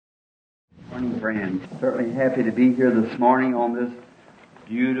morning, friends. Certainly happy to be here this morning on this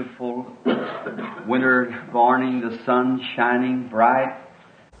beautiful winter morning. The sun shining bright.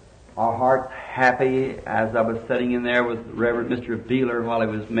 Our hearts happy as I was sitting in there with Reverend Mr. Beeler while he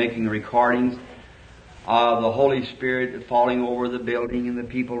was making recordings of the Holy Spirit falling over the building and the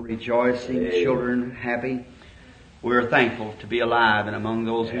people rejoicing, children happy. We're thankful to be alive and among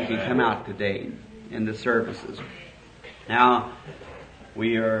those who can come out today in the services. Now,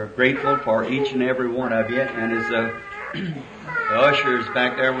 we are grateful for each and every one of you, and as the ushers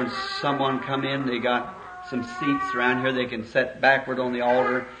back there, when someone come in, they got some seats around here they can sit backward on the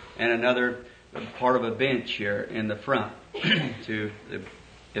altar and another part of a bench here in the front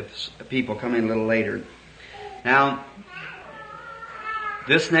if people come in a little later. Now,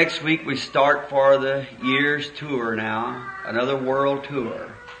 this next week we start for the year's tour now, another world tour.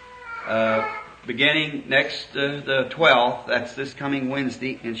 Beginning next the 12th, that's this coming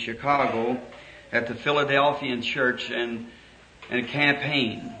Wednesday in Chicago at the Philadelphian Church and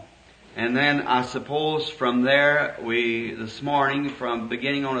campaign. And then I suppose from there this morning, from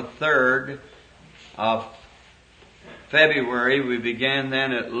beginning on the 3rd of February, we began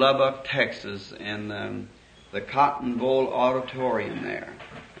then at Lubbock, Texas in the Cotton Bowl Auditorium there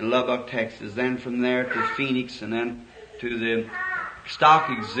in Lubbock, Texas. Then from there to Phoenix and then to the stock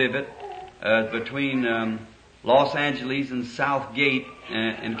exhibit between Los Angeles and South Gate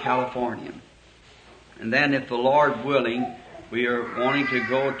in California. And then, if the Lord willing, we are wanting to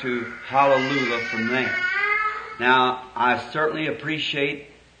go to Honolulu from there. Now, I certainly appreciate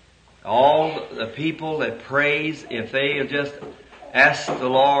all the people that praise. If they just ask the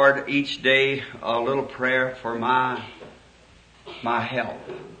Lord each day a little prayer for my help.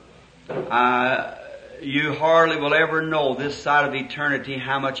 You hardly will ever know this side of eternity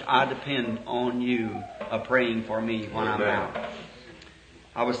how much I depend on you praying for me when I'm out.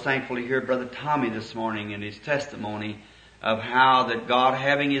 I was thankful to hear Brother Tommy this morning in his testimony of how that God,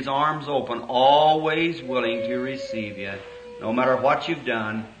 having His arms open, always willing to receive you. No matter what you've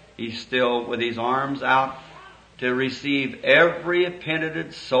done, He's still with His arms out to receive every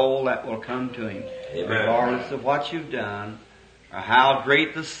penitent soul that will come to Him. Amen. Regardless of what you've done, or how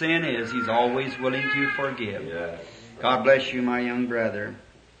great the sin is, He's always willing to forgive. Yes. God bless you, my young brother.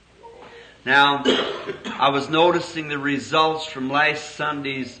 Now, I was noticing the results from last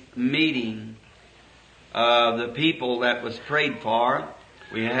Sunday's meeting of the people that was prayed for.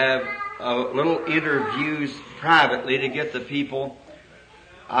 We have little interviews privately to get the people.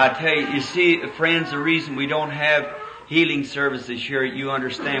 I tell you, you see, friends, the reason we don't have healing services here, you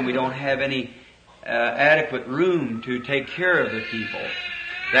understand, we don't have any adequate room to take care of the people.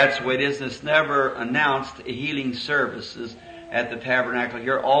 That's the way it is. It's never announced healing services at the tabernacle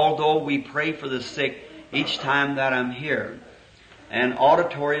here, although we pray for the sick each time that I'm here. And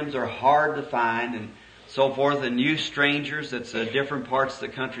auditoriums are hard to find and so forth, and new strangers that's different parts of the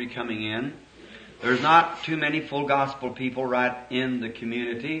country coming in. There's not too many full gospel people right in the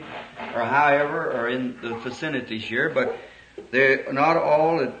community or in the vicinities here, but they're not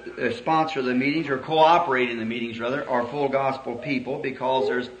all that sponsor the meetings or cooperate in the meetings, rather, are full gospel people, because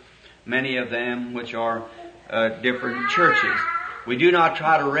there's many of them which are different churches. We do not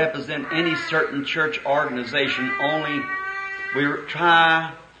try to represent any certain church organization, only we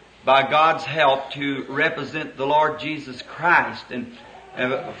try, by God's help, to represent the Lord Jesus Christ and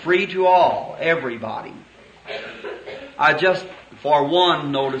free to all, everybody. I just, for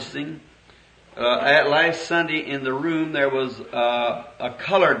one, noticing at last Sunday in the room there was a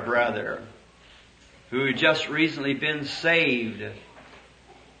colored brother who had just recently been saved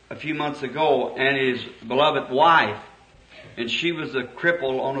a few months ago, and his beloved wife, and she was a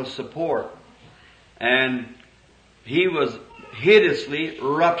cripple on a support, and he was hideously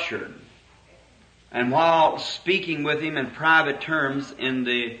ruptured. And while speaking with him in private terms in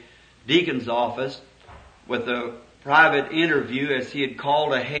the deacon's office with a private interview, as he had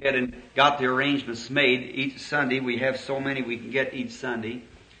called ahead and got the arrangements made each Sunday. We have so many we can get each Sunday.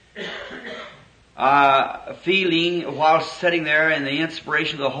 Feeling while sitting there in the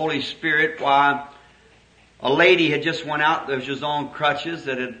inspiration of the Holy Spirit, while a lady had just went out, that was on crutches,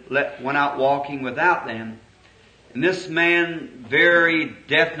 that had went out walking without them. And this man, very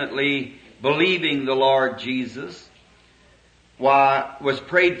definitely believing the Lord Jesus, was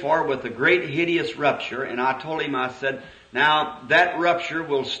prayed for with a great hideous rupture, and I told him, I said, now that rupture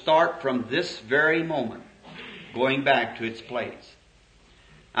will start from this very moment, going back to its place.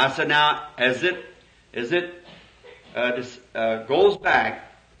 I said, now, as it goes back,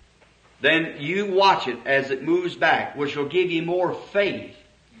 then you watch it as it moves back, which will give you more faith.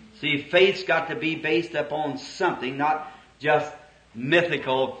 See, faith's got to be based upon something, not just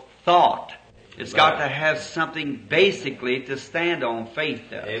mythical thought. It's got to have something basically to stand on. Faith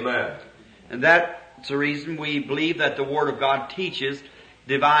does. Amen. And that's the reason we believe that the Word of God teaches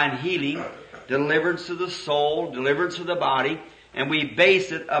divine healing, deliverance of the soul, deliverance of the body, and we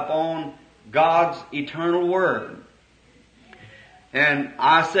base it upon God's eternal Word. And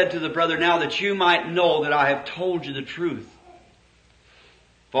I said to the brother, now that you might know that I have told you the truth,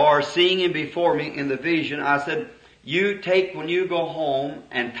 for seeing Him before me in the vision, I said, you take when you go home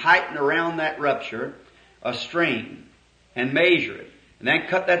and tighten around that rupture a string and measure it, and then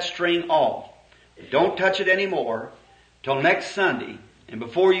cut that string off. Don't touch it anymore till next Sunday. And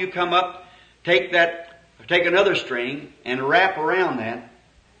before you come up, take another string and wrap around that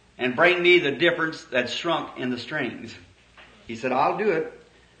and bring me the difference that's shrunk in the strings. He said, I'll do it.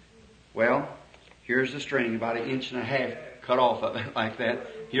 Well, here's the string, about 1.5 inches cut off of it like that.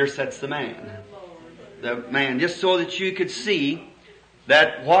 Here sits the man. The man, just so that you could see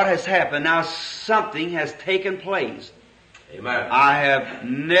that what has happened, now something has taken place. Amen. I have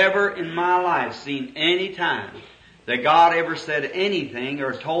never in my life seen any time that God ever said anything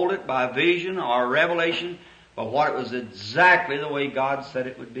or told it by vision or revelation, but what it was exactly the way God said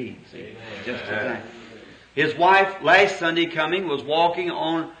it would be. See, just exactly. His wife, last Sunday coming, was walking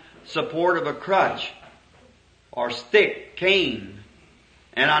on support of a crutch or stick, cane.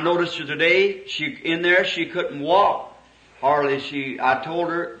 And I noticed her today, she couldn't walk hardly. I told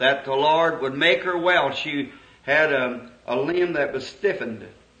her that the Lord would make her well. She had a limb that was stiffened.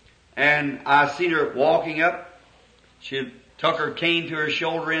 And I seen her walking up. She took her cane to her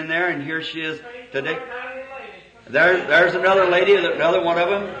shoulder in there, and here she is today. There's another lady, another one of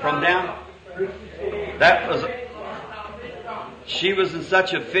them from down. She was in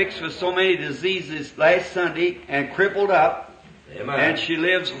such a fix with so many diseases last Sunday and crippled up. Amen. And she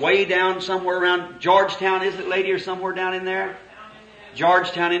lives way down somewhere around Georgetown, is it, lady, or somewhere down in there?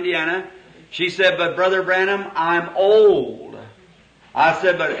 Georgetown, Indiana. She said, but Brother Branham, I'm old. I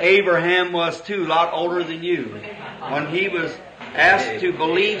said, but Abraham was too, a lot older than you. When he was asked to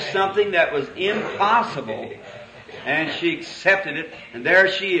believe something that was impossible, and she accepted it, and there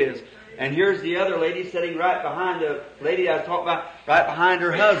she is. And here's the other lady sitting right behind the lady I was talking about, right behind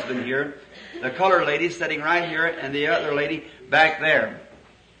her husband here. The colored lady sitting right here, and the other lady back there.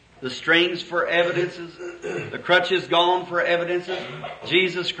 The strings for evidences, the crutches gone for evidences.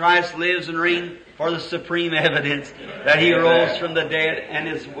 Jesus Christ lives and reigns for the supreme evidence that He rose from the dead and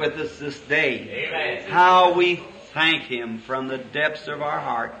is with us this day. Amen. How we thank Him from the depths of our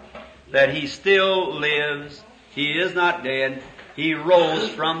heart that He still lives. He is not dead. He rose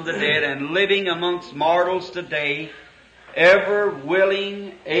from the dead and living amongst mortals today, ever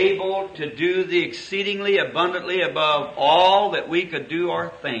willing, able to do the exceedingly abundantly above all that we could do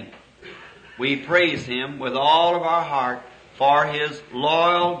or think. We praise Him with all of our heart for His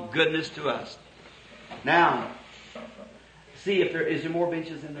loyal goodness to us. Now, see if is there more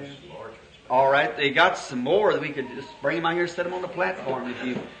benches in there? All right, they got some more that we could just bring them out here and set them on the platform if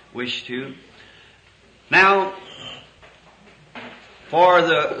you wish to. Now, for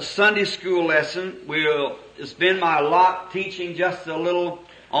the Sunday school lesson, it's been my lot teaching just a little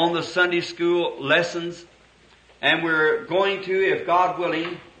on the Sunday school lessons. And we're going to, if God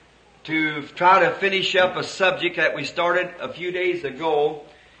willing, to try to finish up a subject that we started a few days ago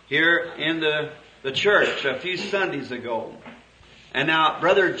here in the church, a few Sundays ago. And now,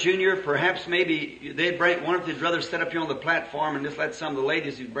 Brother Junior, perhaps maybe they'd bring, one if they'd rather set up here on the platform and just let some of the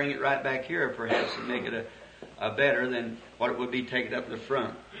ladies who'd bring it right back here, perhaps, and make it a better than what it would be taken up the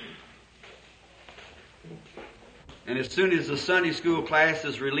front. And as soon as the Sunday school class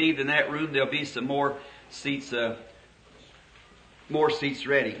is relieved in that room, there'll be some more seats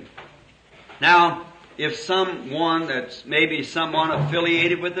ready. Now, if someone that's maybe someone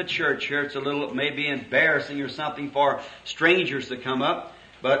affiliated with the church here, it's a little maybe embarrassing or something for strangers to come up,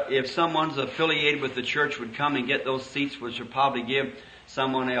 but if someone's affiliated with the church would come and get those seats, which would probably give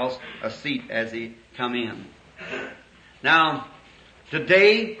someone else a seat as they come in. Now,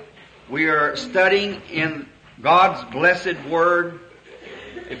 today we are studying in God's blessed Word.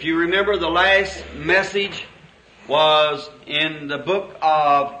 If you remember, the last message was in the book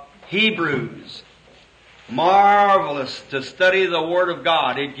of Hebrews. Marvelous to study the Word of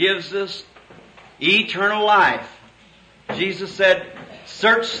God. It gives us eternal life. Jesus said,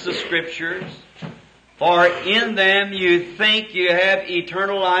 search the Scriptures, for in them you think you have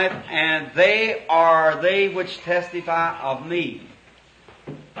eternal life, and they are they which testify of me.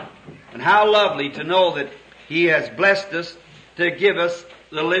 And how lovely to know that He has blessed us to give us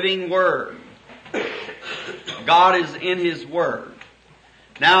the living Word. God is in His Word.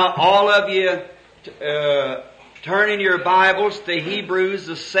 Now, all of you turn in your Bibles to Hebrews,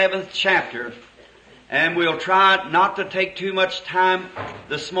 the 7th chapter. And we'll try not to take too much time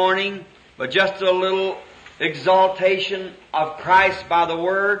this morning, but just a little exaltation of Christ by the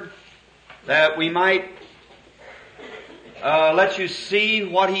Word, that we might let you see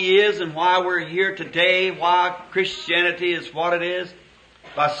what He is and why we're here today, why Christianity is what it is,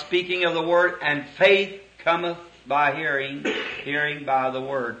 by speaking of the Word, and faith cometh by hearing, hearing by the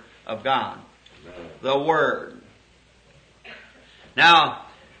Word of God. The Word. Now,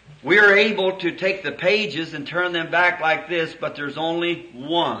 we're able to take the pages and turn them back like this, but there's only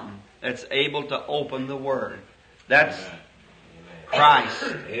one that's able to open the Word. That's Christ.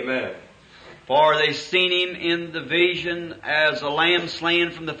 Amen. For they seen Him in the vision as a lamb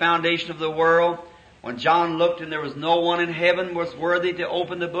slain from the foundation of the world. When John looked and there was no one in heaven was worthy to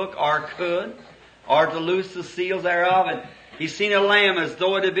open the book or could, or to loose the seals thereof. And He seen a lamb as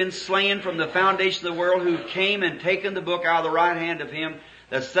though it had been slain from the foundation of the world, who came and taken the book out of the right hand of Him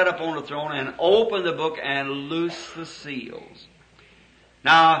that sat upon the throne, and opened the book and loosed the seals.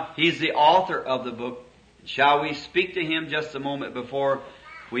 Now, He's the author of the book. Shall we speak to Him just a moment before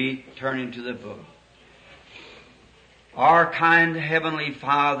we turn into the book? Our kind Heavenly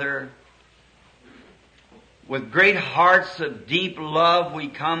Father, with great hearts of deep love, we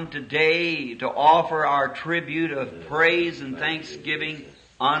come today to offer our tribute of praise and thanksgiving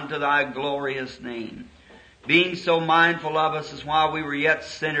unto Thy glorious name. Being so mindful of us as while we were yet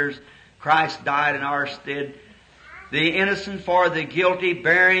sinners, Christ died in our stead, the innocent for the guilty,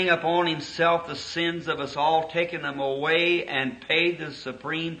 bearing upon Himself the sins of us all, taking them away and paid the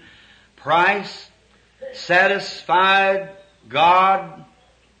supreme price, satisfied God,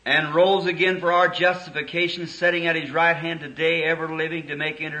 and rose again for our justification, sitting at His right hand today, ever living to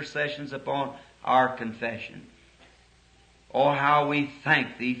make intercessions upon our confession. Oh, how we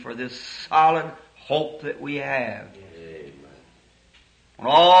thank Thee for this solid hope that we have. When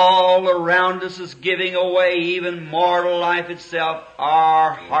all around us is giving away, even mortal life itself,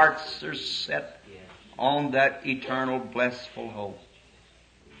 our hearts are set on that eternal blissful hope.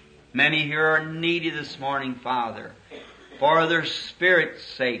 Many here are needy this morning, Father. For their spirit's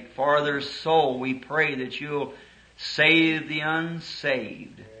sake, for their soul, we pray that You'll save the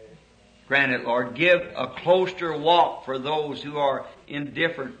unsaved. Grant it, Lord. Give a closer walk for those who are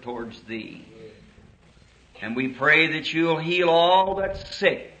indifferent towards Thee. And we pray that You'll heal all that's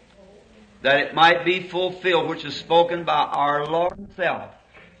sick, that it might be fulfilled, which is spoken by our Lord Himself.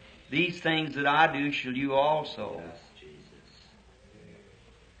 These things that I do shall you also.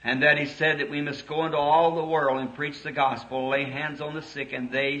 And that He said that we must go into all the world and preach the gospel, lay hands on the sick,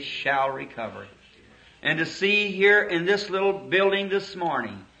 and they shall recover. And to see here in this little building this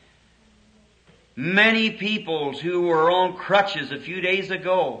morning, many peoples who were on crutches a few days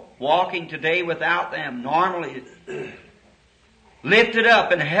ago, walking today without them, normally lifted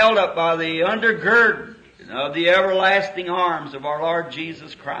up and held up by the undergird of the everlasting arms of our Lord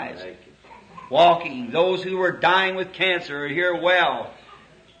Jesus Christ. Walking, those who were dying with cancer are here well.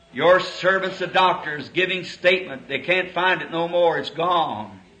 Your servants, the doctors, giving statement, they can't find it no more, it's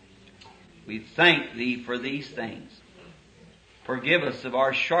gone. We thank Thee for these things. Forgive us of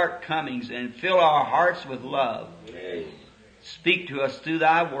our shortcomings and fill our hearts with love. Amen. Speak to us through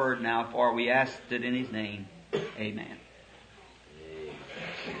Thy Word now, for we ask it in His name. Amen.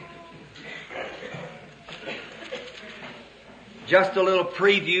 Just a little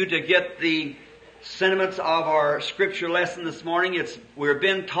preview to get the sentiments of our scripture lesson this morning. We've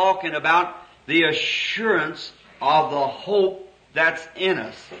been talking about the assurance of the hope that's in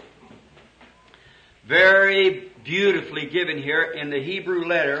us. Very beautifully given here in the Hebrew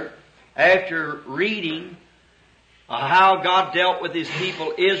letter, after reading how God dealt with His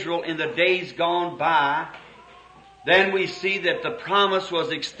people Israel in the days gone by. Then we see that the promise was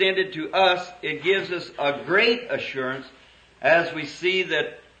extended to us. It gives us a great assurance as we see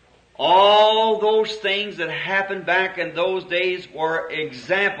that all those things that happened back in those days were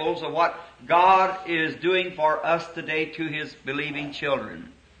examples of what God is doing for us today to His believing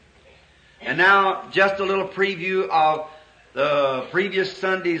children. And now, just a little preview of the previous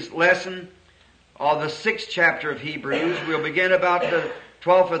Sunday's lesson of the 6th chapter of Hebrews. We'll begin about the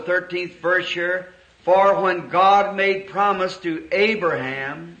 12th or 13th verse here. For when God made promise to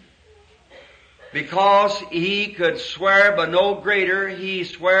Abraham, because he could swear by no greater, he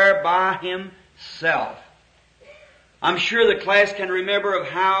swore by himself. I'm sure the class can remember of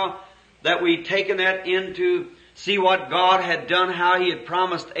how that we'd taken that in to see what God had done, how He had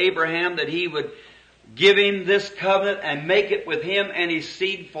promised Abraham that He would give him this covenant and make it with him and his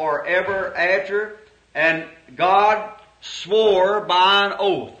seed forever after. And God swore by an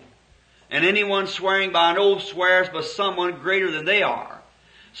oath. And anyone swearing by an oath swears by someone greater than they are.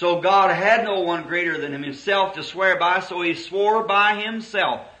 So God had no one greater than himself to swear by, so he swore by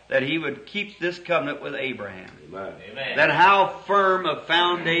himself that he would keep this covenant with Abraham. Amen. Then how firm a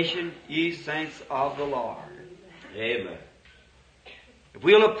foundation, ye saints of the Lord. Amen. If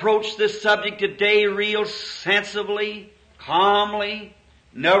we'll approach this subject today real sensibly, calmly,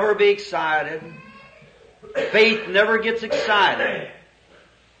 never be excited. Faith never gets excited.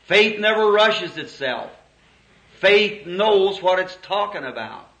 Faith never rushes itself. Faith knows what it's talking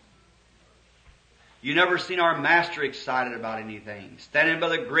about. You never seen our Master excited about anything. Standing by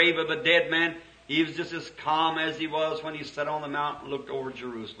the grave of a dead man, he was just as calm as he was when he sat on the mountain and looked over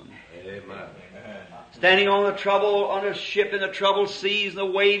Jerusalem. Amen. Standing on a ship in the troubled seas and the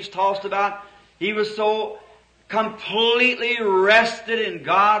waves tossed about, he was so completely rested in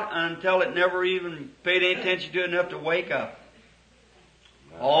God until it never even paid any attention to it enough to wake up.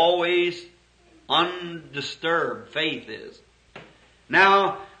 Always undisturbed faith is.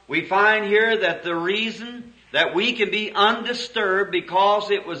 Now, we find here that the reason that we can be undisturbed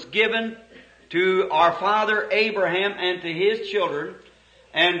because it was given to our father Abraham and to his children,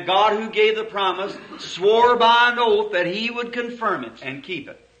 and God who gave the promise swore by an oath that he would confirm it and keep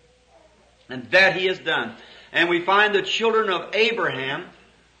it. And that he has done. And we find the children of Abraham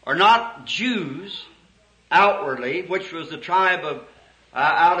are not Jews outwardly, which was the tribe of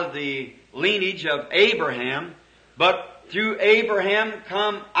out of the lineage of Abraham, but through Abraham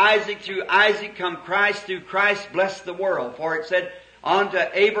come Isaac, through Isaac come Christ, through Christ bless the world. For it said, unto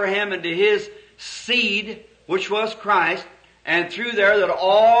Abraham and to his seed, which was Christ, and through there that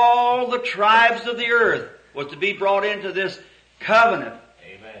all the tribes of the earth was to be brought into this covenant.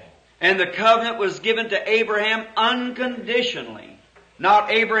 Amen. And the covenant was given to Abraham unconditionally.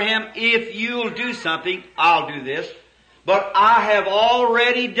 Not Abraham, if you'll do something, I'll do this. But I have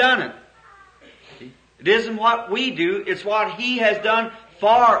already done it. It isn't what we do, it's what he has done for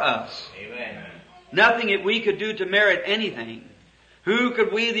us. Amen. Nothing that we could do to merit anything. Who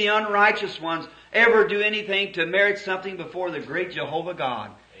could we, the unrighteous ones, ever do anything to merit something before the great Jehovah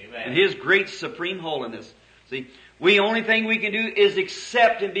God? Amen. And His great supreme holiness. See, the only thing we can do is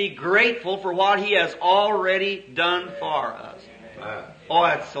accept and be grateful for what He has already done for us. Amen. Oh,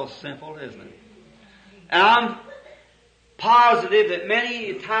 that's so simple, isn't it? And I'm positive that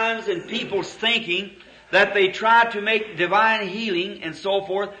many times in people's thinking that they try to make divine healing and so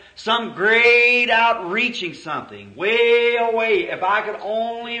forth some great outreaching something, way away, if I could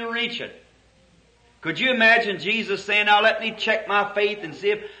only reach it. Could you imagine Jesus saying, now let me check my faith and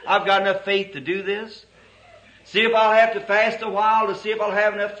see if I've got enough faith to do this? See if I'll have to fast a while to see if I'll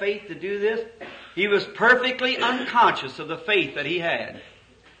have enough faith to do this? He was perfectly unconscious of the faith that He had.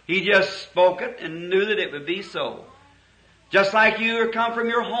 He just spoke it and knew that it would be so. Just like you come from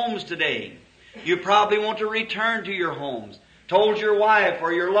your homes today. You probably want to return to your homes. Told your wife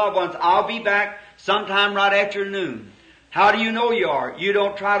or your loved ones, I'll be back sometime right after noon. How do you know you are? You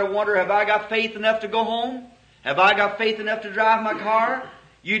don't try to wonder, have I got faith enough to go home? Have I got faith enough to drive my car?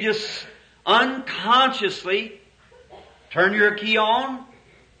 You just unconsciously turn your key on,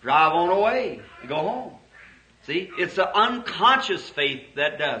 drive on away, and go home. See, it's the unconscious faith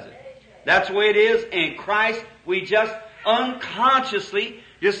that does it. That's the way it is in Christ. We just unconsciously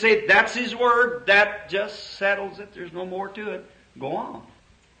just say, that's His Word, that just settles it, there's no more to it. Go on.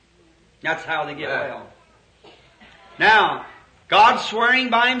 That's how they get well. Now, God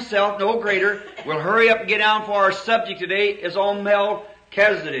swearing by Himself, no greater. We'll hurry up and get down for our subject today is on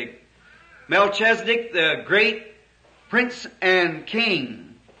Melchisedec. Melchisedec, the great prince and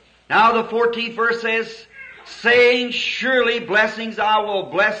king. Now the 14th verse says, saying, surely blessings I will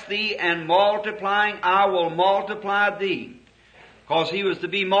bless thee, and multiplying I will multiply thee. Because he was to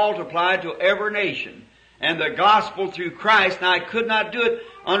be multiplied to every nation. And the gospel through Christ, now I could not do it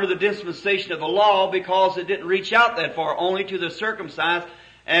under the dispensation of the law because it didn't reach out that far, only to the circumcised,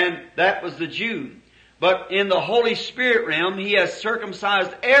 and that was the Jew. But in the Holy Spirit realm, He has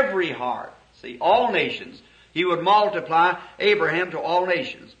circumcised every heart. See, all nations. He would multiply Abraham to all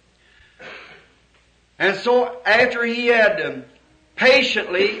nations. And so after he had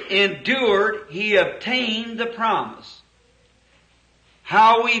patiently endured, he obtained the promise.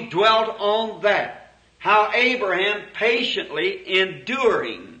 How we dwelt on that. How Abraham patiently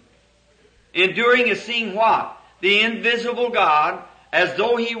enduring. Enduring is seeing what? The invisible God, as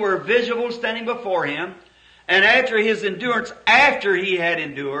though He were visible standing before him. And after his endurance, after he had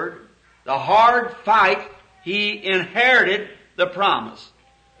endured the hard fight, he inherited the promise.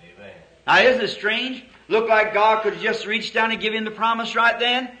 Amen. Now isn't it strange? Looked like God could have just reached down and give him the promise right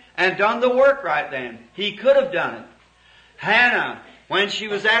then and done the work right then. He could have done it. Hannah, when she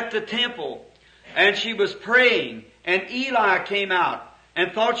was at the temple and she was praying, and Eli came out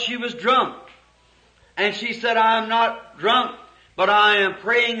and thought she was drunk. And she said, I am not drunk, but I am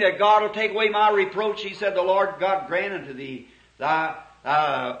praying that God will take away my reproach. He said, the Lord God grant unto thee thy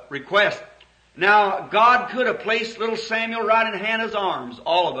request. Now, God could have placed little Samuel right in Hannah's arms.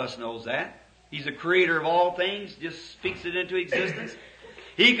 All of us knows that. He's the creator of all things, just speaks it into existence.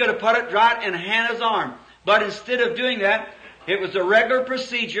 He could have put it right in Hannah's arm. But instead of doing that, it was a regular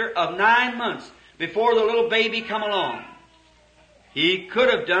procedure of 9 months before the little baby come along. He could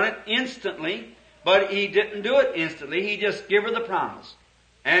have done it instantly, but he didn't do it instantly. He just gave her the promise.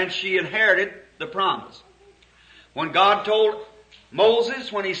 And she inherited the promise. When God told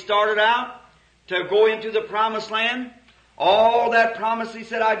Moses, when he started out to go into the promised land, all that promise he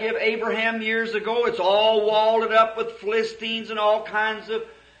said, I give Abraham years ago, it's all walled up with Philistines and all kinds of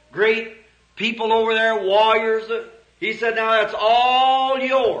great people over there, warriors. He said, now that's all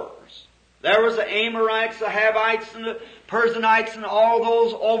yours. There was the Amorites, the Havites, and the Perizzites, and all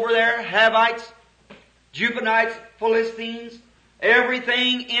those over there, Havites, Jubbanites, Philistines,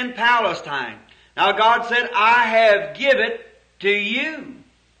 everything in Palestine. Now God said, I have given it to you.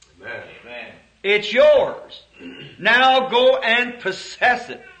 Amen. Amen. It's yours. Now go and possess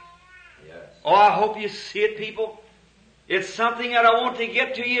it. Yes. Oh, I hope you see it, people. It's something that I want to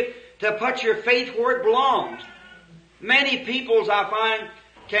get to you, to put your faith where it belongs. Many peoples, I find,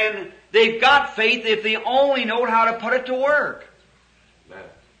 they've got faith if they only know how to put it to work. Amen.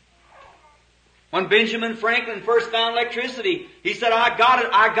 When Benjamin Franklin first found electricity, he said, I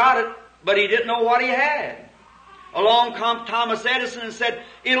got it, but he didn't know what he had. Along come Thomas Edison and said,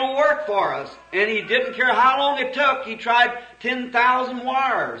 it'll work for us. And he didn't care how long it took. He tried 10,000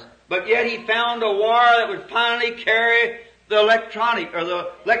 wires. But yet he found a wire that would finally carry the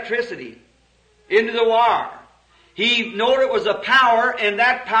electricity into the wire. He knew it was a power, and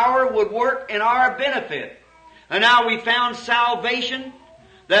that power would work in our benefit. And now we found salvation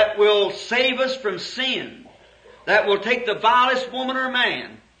that will save us from sin, that will take the vilest woman or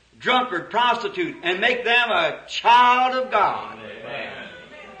man, drunkard, prostitute, and make them a child of God. Amen.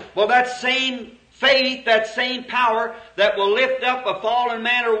 Well, that same faith, that same power that will lift up a fallen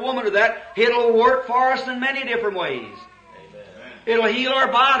man or woman to that, it'll work for us in many different ways. Amen. It'll heal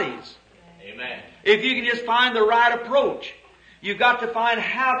our bodies. Amen. If you can just find the right approach. You've got to find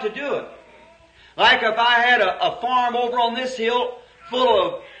how to do it. Like if I had a farm over on this hill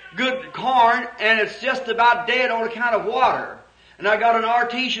full of good corn, and it's just about dead on account of water. And I got an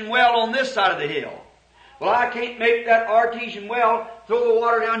artesian well on this side of the hill. Well, I can't make that artesian well, throw the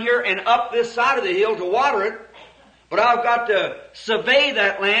water down here and up this side of the hill to water it. But I've got to survey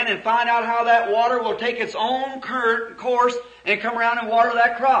that land and find out how that water will take its own course and come around and water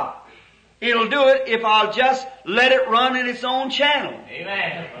that crop. It'll do it if I'll just let it run in its own channel.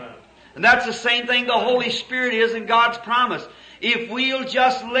 Amen. And that's the same thing the Holy Spirit is in God's promise. If we'll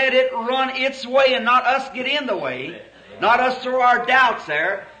just let it run its way and not us get in the way, not us throw our doubts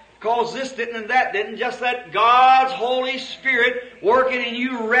there, because this didn't and that didn't, just let God's Holy Spirit working in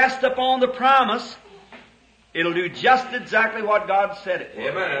you rest upon the promise, it'll do just exactly what God said it would.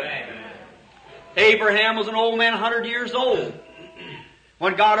 Amen. Abraham was an old man, 100 years old,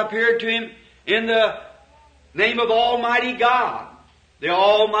 when God appeared to him in the name of Almighty God. The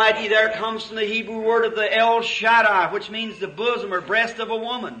Almighty there comes from the Hebrew word of the El Shaddai, which means the bosom or breast of a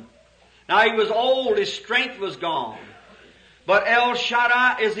woman. Now he was old, his strength was gone. But El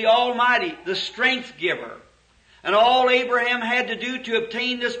Shaddai is the Almighty, the strength giver. And all Abraham had to do to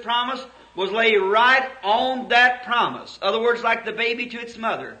obtain this promise was lay right on that promise. In other words, like the baby to its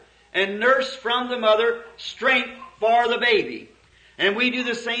mother. And nurse from the mother strength for the baby. And we do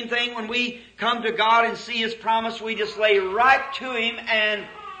the same thing when we come to God and see His promise. We just lay right to Him and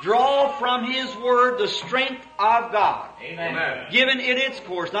draw from His Word the strength of God. Amen. Giving it its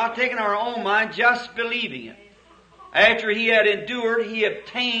course, not taking our own mind, just believing it. After he had endured, he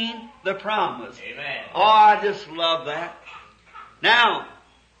obtained the promise. Amen. Oh, I just love that. Now,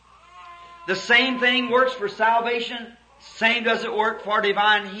 the same thing works for salvation. Same does it work for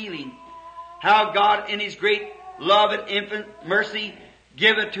divine healing. How God in His great love and infinite mercy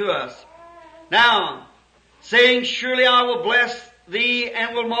give it to us. Now, saying, surely I will bless thee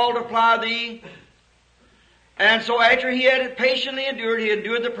and will multiply thee. And so after he had patiently endured, he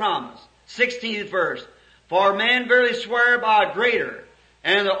endured the promise. 16th verse. For man verily swear by a greater,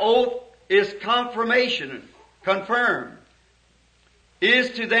 and the oath is confirmation, confirmed. It is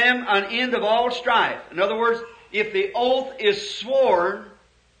to them an end of all strife. In other words, if the oath is sworn,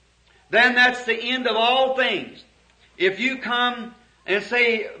 then that's the end of all things. If you come and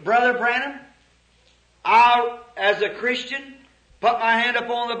say, Brother Branham, as a Christian, put my hand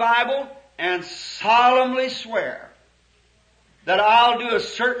upon the Bible and solemnly swear that I'll do a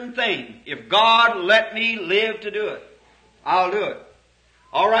certain thing. If God let me live to do it, I'll do it.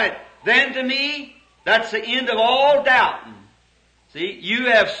 All right. Then to me, that's the end of all doubting. See, you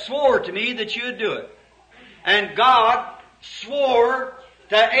have swore to me that you would do it. And God swore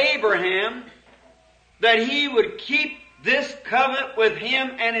to Abraham that He would keep this covenant with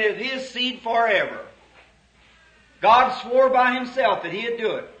him and his seed forever. God swore by Himself that He'd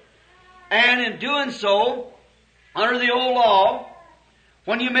do it. And in doing so, under the old law,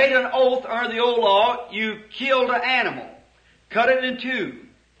 when you made an oath under the old law, you killed an animal, cut it in two.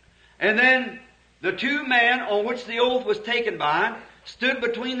 And then the two men on which the oath was taken by stood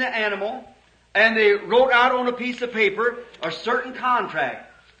between the animal, and they wrote out on a piece of paper a certain contract.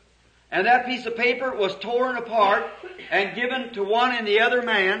 And that piece of paper was torn apart and given to one and the other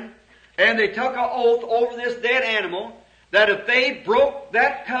man, and they took an oath over this dead animal that if they broke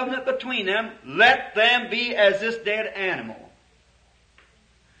that covenant between them, let them be as this dead animal.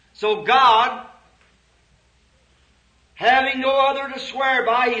 So God, having no other to swear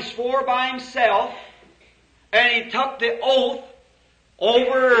by, He swore by Himself, and He took the oath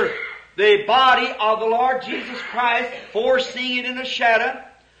over the body of the Lord Jesus Christ, foreseeing it in a shadow.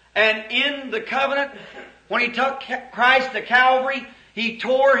 And in the covenant, when He took Christ to Calvary, He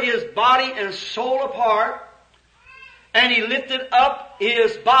tore His body and soul apart, and He lifted up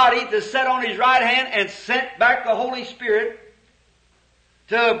His body to set on His right hand and sent back the Holy Spirit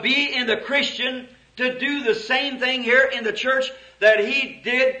to be in the Christian, to do the same thing here in the church that He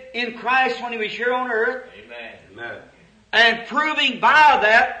did in Christ when He was here on earth. Amen. Amen. And proving by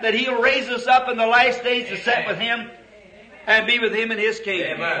that He'll raise us up in the last days to sit with Him and be with Him in His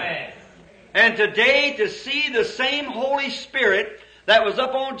kingdom. Amen. And today to see the same Holy Spirit that was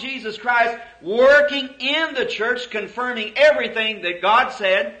upon Jesus Christ working in the church, confirming everything that God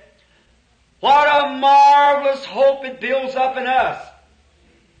said, what a marvelous hope it builds up in us.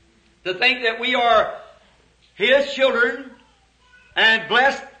 To think that we are His children and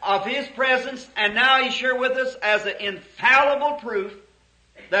blessed of His presence, and now He's here with us as an infallible proof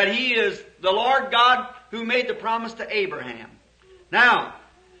that He is the Lord God who made the promise to Abraham. Now,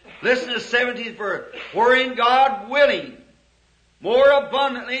 listen to the 17th verse. Wherein God willing more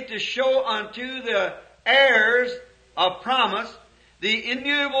abundantly to show unto the heirs of promise the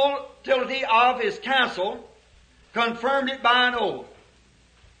immutability of His counsel, confirmed it by an oath,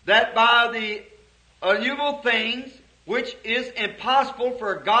 that by the immutable things which is impossible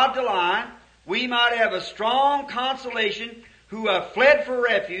for God to lie, we might have a strong consolation who have fled for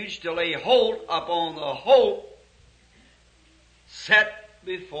refuge to lay hold upon the hope set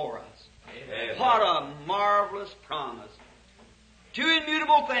before us. Amen. What a marvelous promise. Two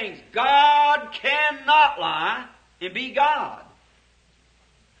immutable things. God cannot lie and be God.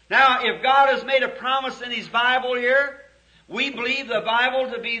 Now, if God has made a promise in His Bible here, we believe the Bible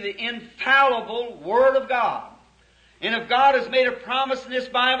to be the infallible Word of God. And if God has made a promise in this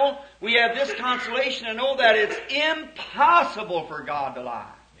Bible, we have this consolation to know that it's impossible for God to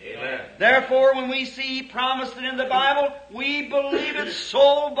lie. Amen. Therefore, when we see promised in the Bible, we believe it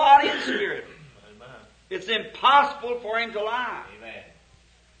soul, body, and spirit. Amen. It's impossible for Him to lie. Amen.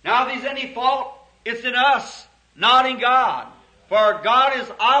 Now, if there's any fault, it's in us, not in God. For God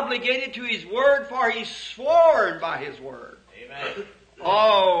is obligated to His Word, for He's sworn by His Word. Amen.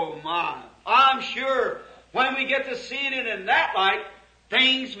 Oh my! I'm sure when we get to seeing it in that light,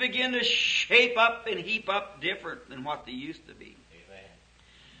 things begin to shape up and heap up different than what they used to be. Amen.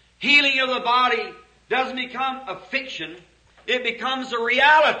 Healing of the body doesn't become a fiction, it becomes a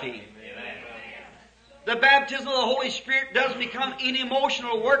reality. Amen. The baptism of the Holy Spirit doesn't become an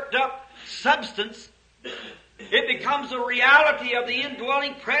emotional, worked up substance. It becomes a reality of the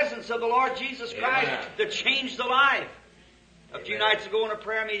indwelling presence of the Lord Jesus Christ Amen. to change the life. A few nights ago in a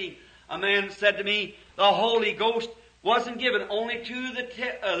prayer meeting, a man said to me, the Holy Ghost wasn't given only to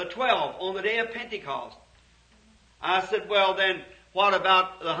the 12 on the day of Pentecost. I said, well then, what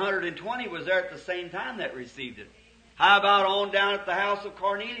about the 120 was there at the same time that received it? How about on down at the house of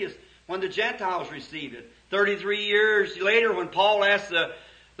Cornelius when the Gentiles received it? 33 years later when Paul asked the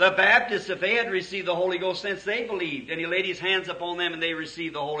Baptists if they had received the Holy Ghost since they believed, and he laid his hands upon them and they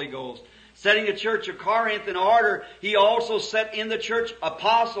received the Holy Ghost. Setting the church of Corinth in order, he also set in the church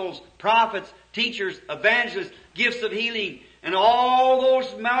apostles, prophets, teachers, evangelists, gifts of healing, and all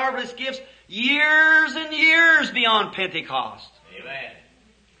those marvelous gifts years and years beyond Pentecost. Amen.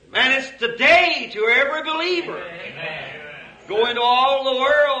 And it's today to every believer. Amen. Go into all the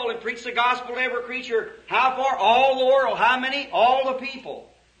world and preach the gospel to every creature. How far? All the world. How many? All the people.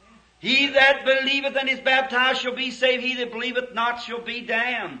 He that believeth and is baptized shall be saved. He that believeth not shall be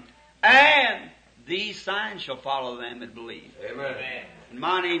damned. And these signs shall follow them that believe. Amen. In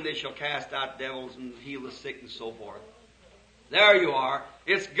my name they shall cast out devils and heal the sick and so forth. There you are.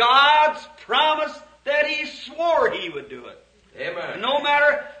 It's God's promise that He swore He would do it. Amen. And no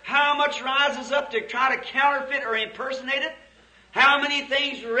matter how much rises up to try to counterfeit or impersonate it, how many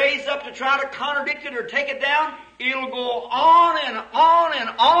things raise up to try to contradict it or take it down, it'll go on and on and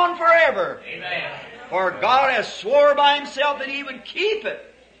on forever. Amen. For God has swore by Himself that He would keep it.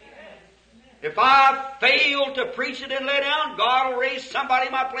 If I fail to preach it and lay down, God will raise somebody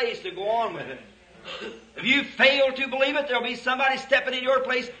in my place to go on with it. If you fail to believe it, there'll be somebody stepping in your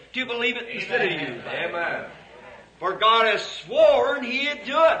place to believe it instead of you. Amen. For God has sworn He'd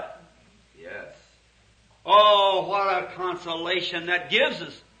do it. Yes. Oh, what a consolation that gives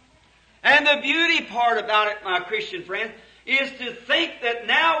us. And the beauty part about it, my Christian friends, is to think that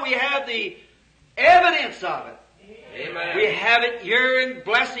now we have the evidence of it. Amen. We have it here in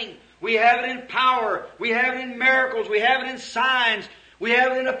blessing. We have it in power. We have it in miracles. We have it in signs. We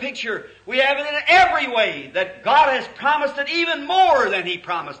have it in a picture. We have it in every way that God has promised it even more than He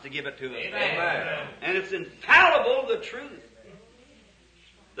promised to give it to us. Amen. And it's infallible, the truth.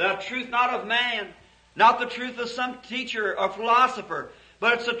 The truth not of man, not the truth of some teacher or philosopher,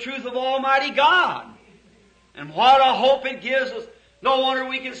 but it's the truth of Almighty God. And what a hope it gives us. No wonder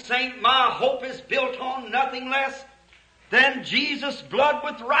we can sing, my hope is built on nothing less than Jesus' blood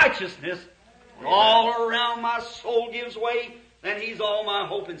with righteousness. When all around my soul gives way, then He's all my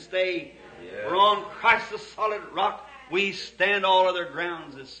hope and stay. Yes. For on Christ the solid rock we stand, all other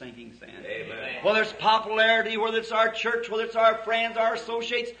grounds is sinking sand. Amen. Whether it's popularity, whether it's our church, whether it's our friends, our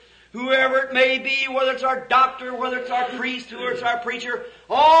associates, whoever it may be, whether it's our doctor, whether it's our priest, whether it's our preacher,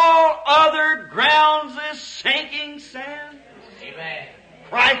 all other grounds is sinking sand. Amen.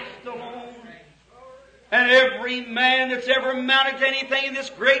 Christ alone. And every man that's ever mounted to anything in this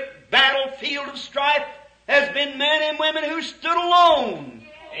great battlefield of strife has been men and women who stood alone.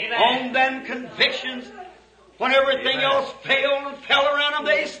 Amen. On them convictions. When everything Amen. else failed and fell around them,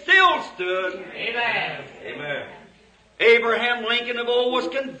 they still stood. Amen. Amen. Abraham Lincoln of old was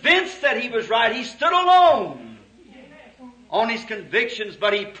convinced that he was right. He stood alone on his convictions,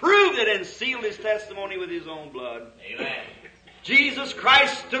 but he proved it and sealed his testimony with his own blood. Amen. Jesus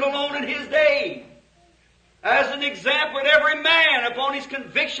Christ stood alone in His day as an example in every man upon his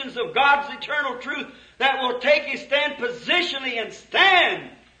convictions of God's eternal truth that will take his stand positionally and stand,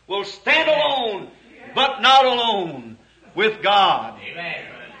 will stand alone, but not alone, with God. Amen.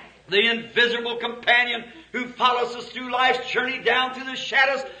 The invisible companion who follows us through life's journey down through the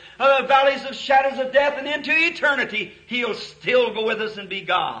shadows of the valleys of shadows of death and into eternity, He'll still go with us and be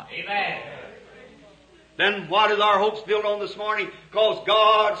God. Amen. Then what is our hopes built on this morning? Because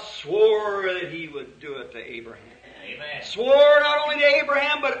God swore that He would do it to Abraham. Amen. Swore not only to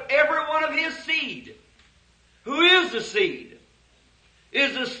Abraham, but every one of his seed. Who is the seed?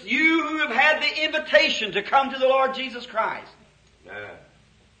 Is this you who have had the invitation to come to the Lord Jesus Christ? Amen.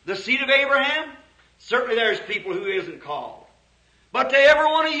 The seed of Abraham? Certainly there's people who isn't called. But to every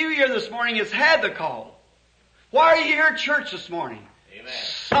one of you here this morning has had the call. Why are you here at church this morning? Amen.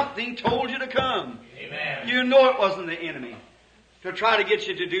 Something told you to come. Amen. You know it wasn't the enemy to try to get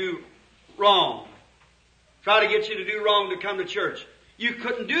you to do wrong. Try to get you to do wrong to come to church. You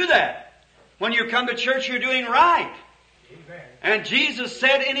couldn't do that. When you come to church, you're doing right. Amen. And Jesus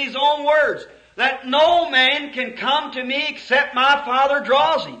said in His own words that no man can come to me except my Father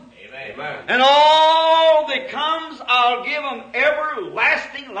draws him. Amen. And all that comes, I'll give him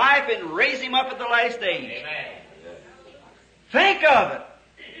everlasting life and raise him up at the last age. Amen. Think of it.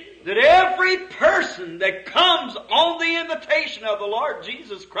 That every person that comes on the invitation of the Lord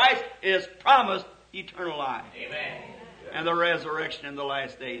Jesus Christ is promised eternal life. Amen. And the resurrection in the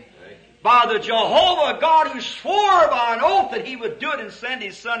last days. By the Jehovah God who swore by an oath that He would do it and send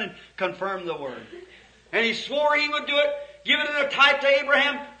His Son and confirm the Word. And He swore He would do it, give it in a type to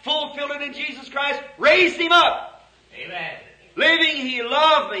Abraham, fulfilled it in Jesus Christ, raised Him up. Amen. Living, He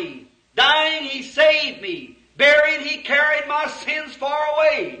loved me. Dying, He saved me. Buried, He carried my sins far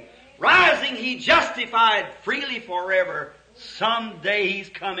away. Rising, He justified freely forever. Someday He's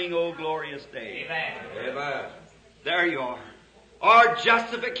coming, oh glorious day. Amen. Amen. There you are. Our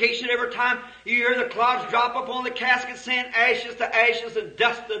justification every time you hear the clouds drop upon the casket saying ashes to ashes and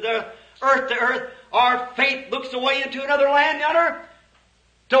dust to dust, earth to earth. Our faith looks away into another land yonder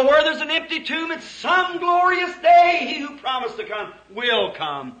to where there's an empty tomb. It's some glorious day. He who promised to come will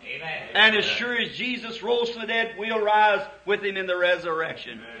come. Amen. And as sure as Jesus rose from the dead, we'll rise with Him in the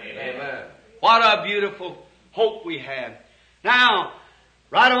resurrection. Amen. What a beautiful hope we have. Now,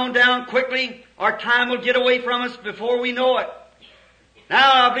 Right on down quickly. Our time will get away from us before we know it.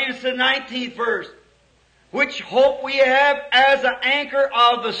 Now, I believe it's the 19th verse. Which hope we have as an anchor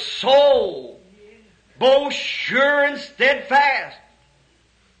of the soul, both sure and steadfast.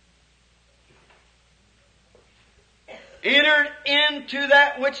 Entered into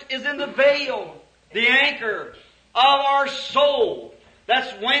that which is in the veil, the anchor of our soul.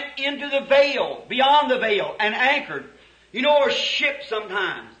 That's went into the veil, beyond the veil, and anchored. You know, a ship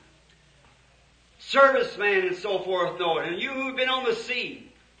sometimes. Servicemen and so forth know it. And you who've been on the sea.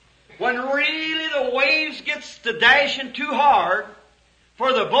 When really the waves gets to dashing too hard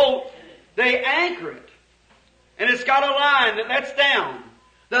for the boat, they anchor it. And it's got a line that lets down,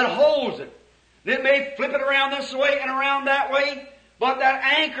 that holds it. It may flip it around this way and around that way, but that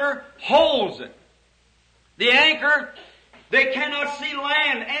anchor holds it. The anchor, they cannot see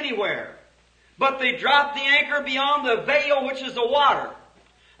land anywhere. But they drop the anchor beyond the veil, which is the water.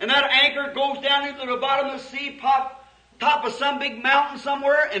 And that anchor goes down into the bottom of the sea, top of some big mountain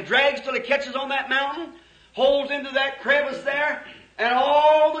somewhere, and drags till it catches on that mountain, holds into that crevice there, and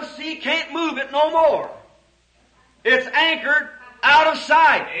all the sea can't move it no more. It's anchored out of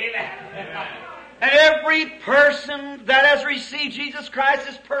sight. Amen. And every person that has received Jesus Christ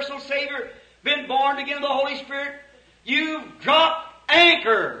as personal Savior, been born again of the Holy Spirit, you've dropped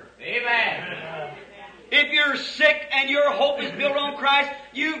anchor. Amen. If you're sick and your hope is built on Christ,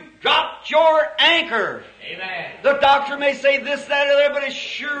 you've dropped your anchor. Amen. The doctor may say this, that, or the other, but as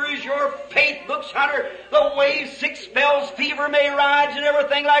sure as your faith looks hotter, the waves, 6 spells, fever may rise and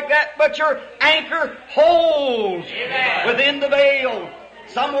everything like that, but your anchor holds. Amen. Within the veil.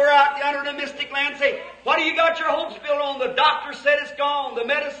 Somewhere out yonder in the mystic land say, what do you got your hopes built on? The doctor said it's gone. The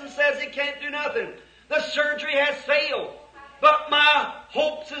medicine says it can't do nothing. The surgery has failed. But my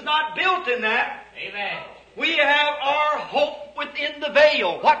hopes is not built in that. Amen. We have our hope within the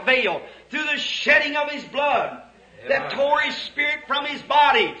veil. What veil? Through the shedding of His blood that tore His spirit from His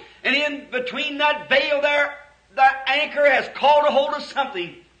body. And in between that veil there, that anchor has caught a hold of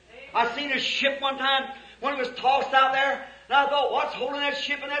something. I seen a ship one time when it was tossed out there, and I thought, what's holding that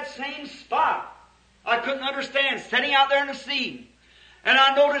ship in that same spot? I couldn't understand, sitting out there in the sea. And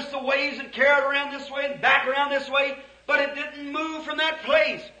I noticed the waves had carried around this way and back around this way, but it didn't move from that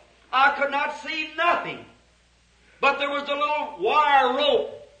place. I could not see nothing. But there was a little wire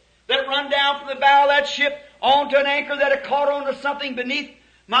rope that run down from the bow of that ship onto an anchor that had caught onto something beneath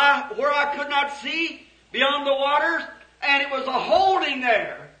where I could not see beyond the waters, and it was a holding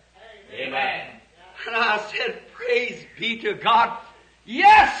there. Amen. And I said, praise be to God.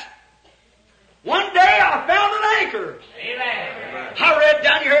 Yes! One day I found an anchor. Amen. I read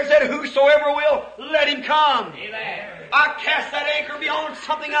down here and said, whosoever will, let him come. Amen. I cast that anchor beyond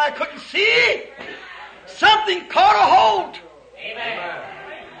something I couldn't see. Something caught a hold. Amen.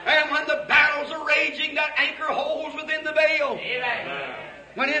 And when the battles are raging, that anchor holds within the veil. Amen.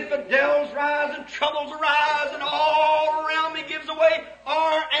 When infidels rise and troubles arise and all around me gives away,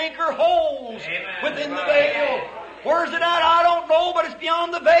 our anchor holds within the veil. Where's it at? I don't know, but it's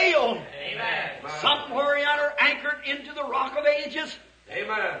beyond the veil. Amen. Somewhere yonder anchored into the rock of ages.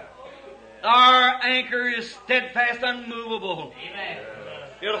 Amen. Our anchor is steadfast, unmovable. Amen.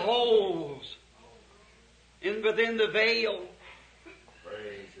 It holds within the veil.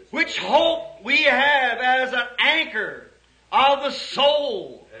 Which hope we have as an anchor of the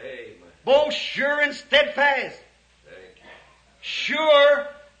soul, both sure and steadfast. Sure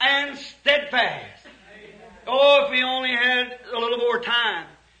and steadfast. Oh, if we only had a little more time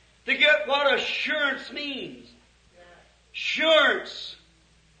to get what assurance means. Assurance.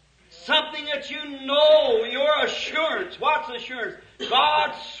 Something that you know, your assurance. What's assurance?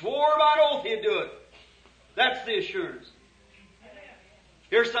 God swore by oath He'd do it. That's the assurance.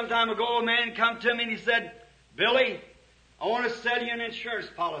 Here some time ago, a man come to me and he said, Billy, I want to sell you an insurance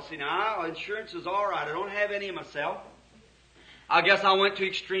policy. Now, insurance is all right. I don't have any myself. I guess I went to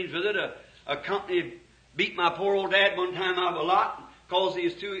extremes with it. A company beat my poor old dad one time out of a lot because he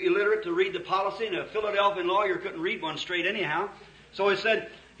was too illiterate to read the policy, and a Philadelphia lawyer couldn't read one straight anyhow. So he said,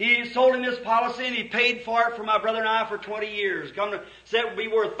 he sold him this policy and he paid for it for my brother and I for 20 years. Said it would be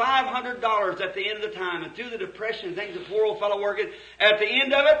worth $500 at the end of the time. And through the depression and things, the poor old fellow working, at the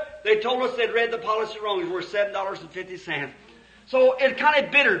end of it, they told us they'd read the policy wrong. It was worth $7.50. So it kind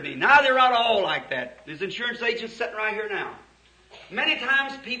of bittered me. Now they're not all like that. There's insurance agents sitting right here now. Many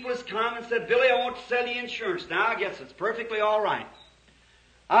times people has come and said, Billy, I want to sell you insurance. Now I guess it's perfectly all right.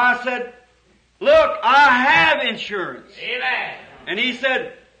 I said, look, I have insurance. Amen. And he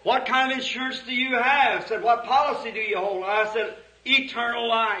said, what kind of insurance do you have? I said, what policy do you hold? I said, eternal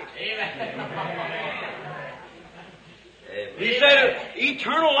life. Amen. He said,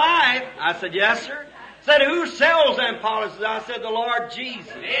 eternal life. I said, yes, sir. Said, who sells them policies? I said, the Lord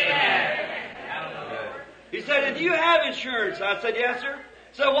Jesus. He said, do you have insurance? I said, yes, sir.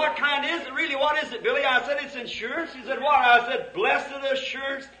 So what kind is it? Really, what is it, Billy? I said, it's insurance. He said, what? I said, blessed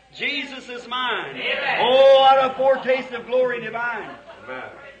assurance, Jesus is mine. Amen. Oh, what a foretaste of glory divine.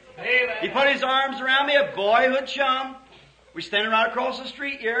 Amen. He put his arms around me, a boyhood chum. We're standing right across the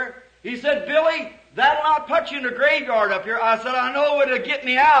street here. He said, Billy, that'll not put you in the graveyard up here. I said, I know it'll get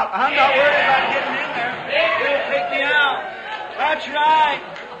me out. I'm not worried about getting in there. It'll take me out. That's right.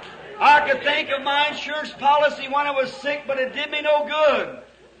 I could think of my insurance policy when I was sick, but it did me no good.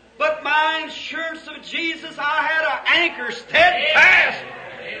 But my insurance of Jesus, I had an anchor steadfast.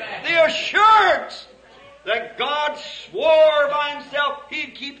 The assurance that God swore by Himself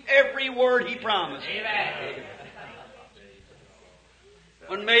He'd keep every word He promised.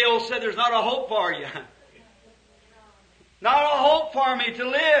 When Mayo said, there's not a hope for you. Not a hope for me to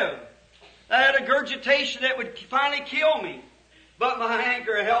live. I had a gurgitation that would finally kill me. But my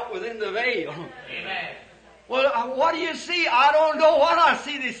anchor held within the veil. Amen. Well, what do you see? I don't know what I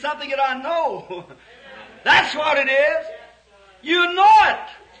see. There's something that I know. That's what it is. You know it.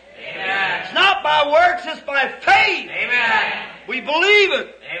 Amen. It's not by works, it's by faith. Amen. We believe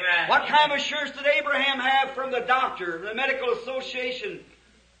it. Amen. What kind of assurance did Abraham have from the doctor, the medical association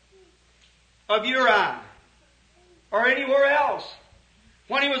of Uri, or anywhere else?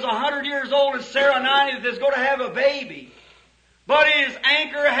 When he was 100 years old and Sarah 90, that he's going to have a baby. But his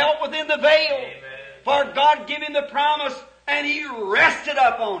anchor held within the veil. Amen. For God gave him the promise, and he rested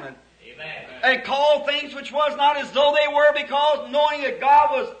upon it. Amen. And called things which was not as though they were, because knowing that God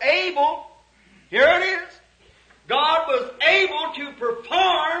was able, here it is, God was able to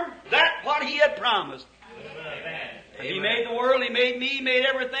perform that what He had promised. Amen. He made the world, He made me, He made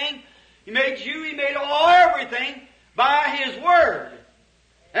everything. He made you, He made everything by His Word.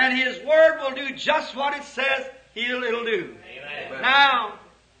 And His Word will do just what it says it'll do. Amen. Now,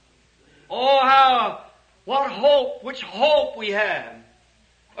 what hope, which hope we have.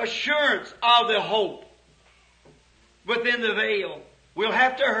 Assurance of the hope within the veil. We'll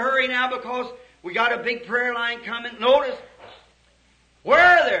have to hurry now because we got a big prayer line coming. Notice,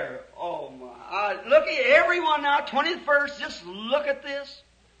 where there? Oh my, look at everyone now, 20th verse, just look at this.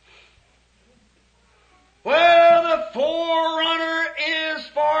 Well, the forerunner is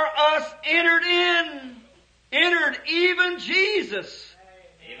for us entered even Jesus.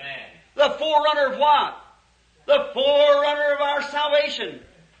 Amen. The forerunner of what? The forerunner of our salvation,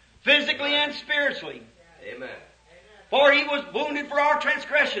 physically and spiritually. Amen. For He was wounded for our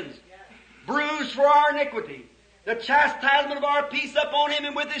transgressions, bruised for our iniquity. The chastisement of our peace upon Him,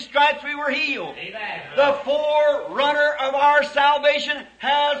 and with His stripes we were healed. Amen. The forerunner of our salvation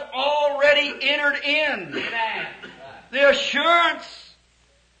has already entered in. Amen. The assurance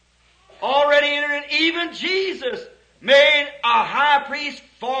already entered in. Even Jesus made a high priest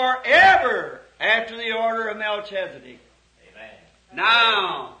forever after the order of Melchisedec. Amen.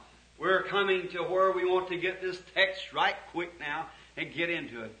 Now, we're coming to where we want to get this text right quick now and get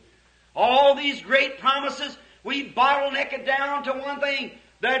into it. All these great promises, we bottleneck it down to one thing,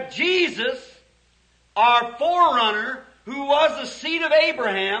 that Jesus, our forerunner, who was the seed of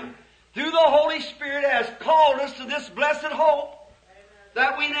Abraham, through the Holy Spirit has called us to this blessed hope,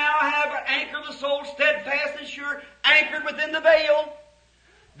 that we now have an anchor of the soul, steadfast and sure, anchored within the veil.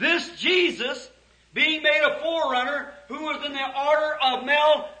 This Jesus, being made a forerunner, who was in the order of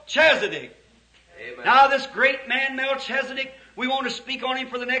Melchisedec. Amen. Now this great man Melchisedec, we want to speak on him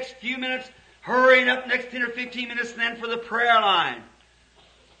for the next few minutes, hurrying up next 10 or 15 minutes, and then for the prayer line.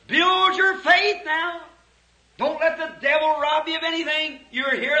 Build your faith now. Don't let the devil rob you of anything.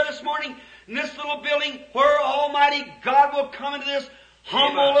 You're here this morning in this little building where Almighty God will come into this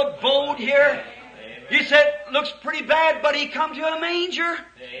humble abode here. Amen. You said, looks pretty bad, but He come to a manger.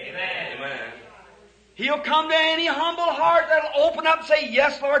 Amen. He'll come to any humble heart that'll open up and say,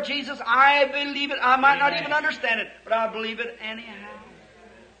 yes, Lord Jesus, I believe it. I might not even understand it, but I believe it anyhow.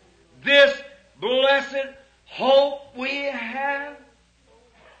 This blessed hope we have.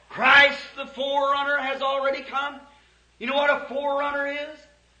 Christ the forerunner has already come. You know what a forerunner is?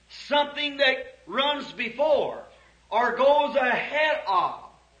 Something that runs before or goes ahead of.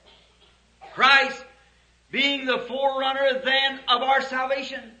 Christ, being the forerunner then of our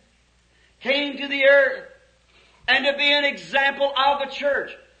salvation, came to the earth and to be an example of the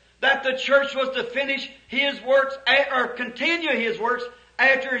church. That the church was to finish His works or continue His works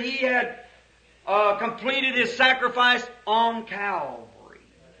after He had completed His sacrifice on Calvary.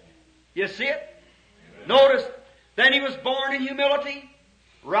 You see it? Notice, then He was born in humility,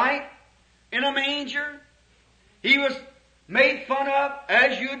 right? In a manger. He was made fun of,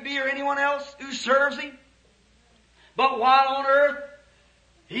 as you'd be or anyone else who serves Him. But while on earth,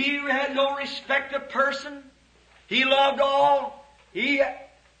 He had no respect of person. He loved all. He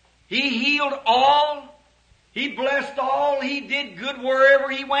healed all. He blessed all. He did good wherever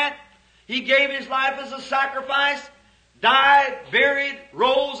He went. He gave His life as a sacrifice, died, buried,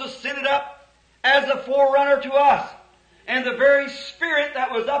 rose, ascended up as a forerunner to us. And the very Spirit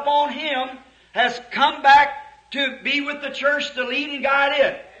that was up on Him has come back to be with the church to lead and guide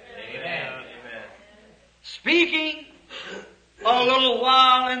it. Amen. Speaking, a little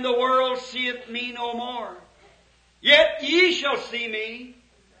while and the world seeth me no more. Yet ye shall see me,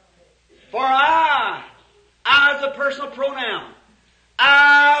 for I as a personal pronoun,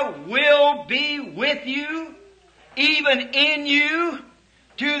 I will be with you, even in you,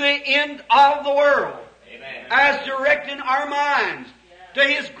 to the end of the world. Amen. As directing our minds to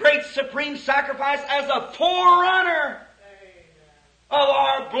His great supreme sacrifice as a forerunner of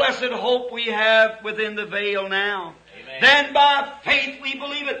our blessed hope we have within the veil now. Amen. Then by faith we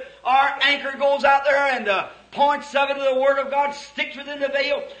believe it. Our anchor goes out there and the points of it of the Word of God sticks within the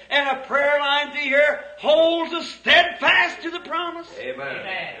veil, and a prayer line through here holds us steadfast to the promise. Amen.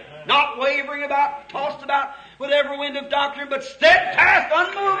 Amen. Not wavering about, tossed about with every wind of doctrine, but steadfast,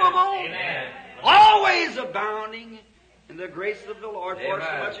 unmovable. Amen. Always abounding in the grace of the Lord. For so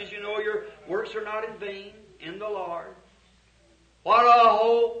Amen. much as you know your works are not in vain in the Lord. What a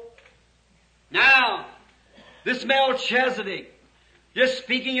hope. Now, this Melchisedec, just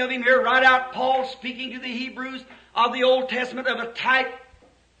speaking of him here, right out, Paul speaking to the Hebrews of the Old Testament of a type.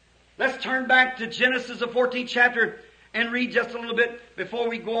 Let's turn back to Genesis, the 14th chapter, and read just a little bit before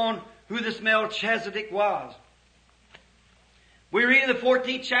we go on who this Melchisedec was. We read in the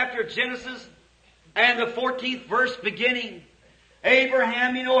 14th chapter of Genesis and the 14th verse beginning.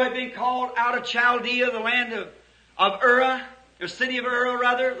 Abraham, you know, had been called out of Chaldea, the land of Ur, the city of Ur,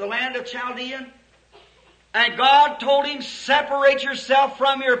 rather, the land of Chaldea. And God told him, separate yourself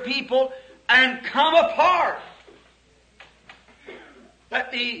from your people and come apart.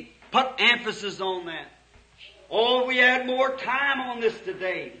 Let me put emphasis on that. Oh, if we had more time on this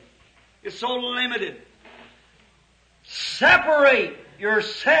today. It's so limited. Separate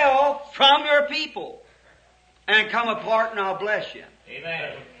yourself from your people and come apart and I'll bless you.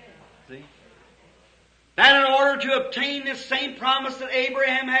 Amen. See? And in order to obtain this same promise that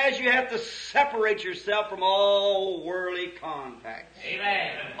Abraham has, you have to separate yourself from all worldly contacts.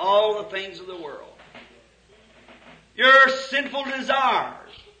 Amen. All the things of the world. Your sinful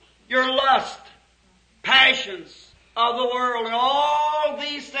desires, your lust, passions of the world, and all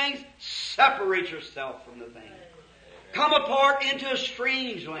these things, separate yourself from the things. Come apart into a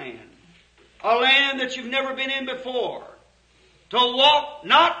strange land, a land that you've never been in before, to walk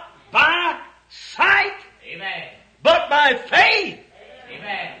not by sight, Amen. but by faith.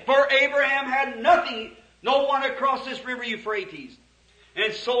 Amen. For Abraham had nothing, no one across this river Euphrates,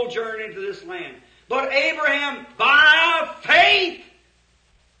 and sojourned into this land. But Abraham, by faith,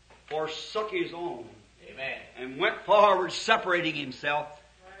 forsook his own, Amen. and went forward, separating himself,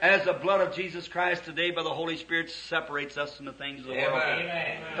 as the blood of Jesus Christ today by the Holy Spirit separates us from the things of the world.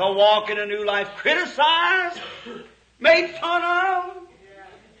 Amen. To walk in a new life, criticized, made fun of,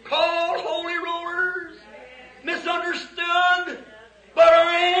 called holy rollers, misunderstood, but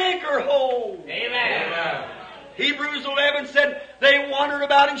our anchor holds. Amen. Hebrews 11 said they wandered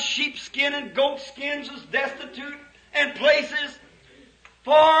about in sheepskin and goat skins as destitute and places,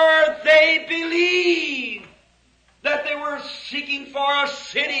 for they believed that they were seeking for a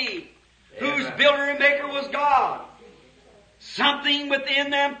city whose builder and maker was God. Something within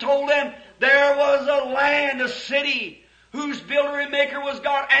them told them there was a land, a city, whose builder and maker was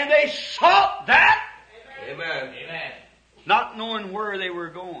God, and they sought that. Amen. Amen. Not knowing where they were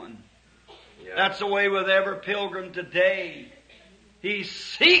going. Yeah. That's the way with every pilgrim today. He's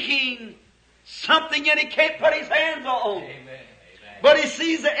seeking something and he can't put his hands on. Amen. But he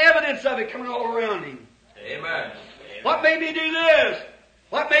sees the evidence of it coming all around him. Amen. What made me do this?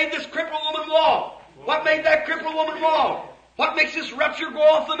 What made this crippled woman walk? What made that crippled woman walk? What makes this rupture go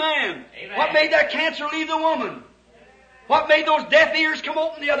off the man? Amen. What made that cancer leave the woman? What made those deaf ears come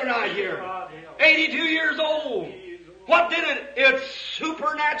open the other night here? 82 years old. What did it? It's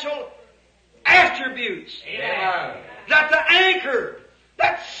supernatural attributes. Amen. That the anchor,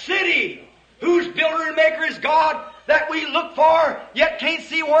 that city, whose builder and maker is God, that we look for, yet can't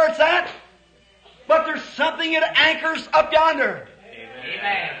see where it's at. But there's something that anchors up yonder.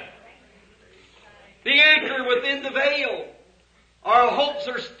 Amen. The anchor within the veil. Our hopes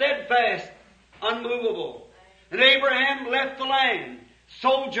are steadfast, unmovable. And Abraham left the land,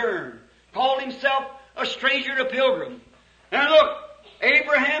 sojourned, called himself a stranger and a pilgrim. And look,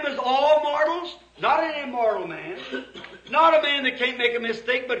 Abraham is all mortals, not an immortal man, not a man that can't make a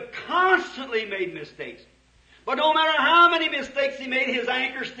mistake, but constantly made mistakes. But no matter how many mistakes he made, his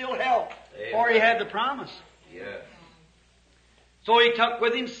anchor still held, for he had the promise. Yes. So he took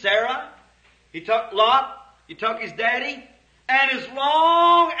with him Sarah, he took Lot, he took his daddy, and as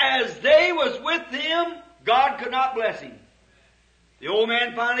long as they was with him, God could not bless him. The old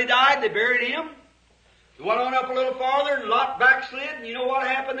man finally died, they buried him. He went on up a little farther, and Lot backslid, and you know what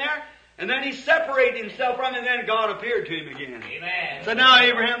happened there? And then he separated himself from him, and then God appeared to him again. Amen. So now,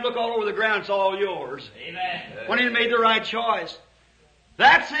 Abraham, look all over the ground, it's all yours. Amen. When he made the right choice.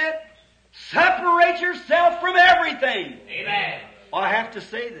 That's it. Separate yourself from everything. Amen. Well, I have to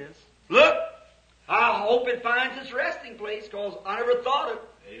say this. Look, I hope it finds its resting place, because I never thought it.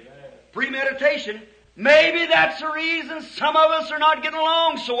 Amen. Premeditation. Maybe that's the reason some of us are not getting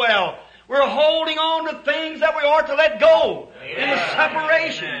along so well. We're holding on to things that we ought to let go in the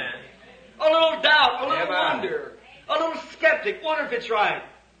separation. Amen. A little doubt, a little Amen. wonder, a little skeptic. Wonder if it's right.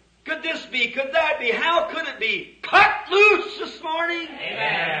 Could this be? Could that be? How could it be? Cut loose this morning.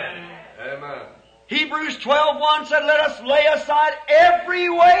 Amen. Amen. Hebrews 12:1 said, let us lay aside every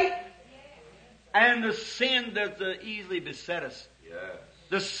weight and the sin that easily beset us. Yes.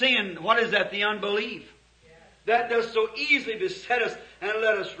 The sin, what is that? The unbelief. That does so easily beset us, and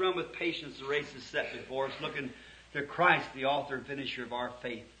let us run with patience the race is set before us, looking to Christ, the author and finisher of our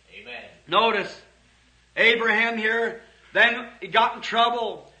faith. Amen. Notice, Abraham here, then he got in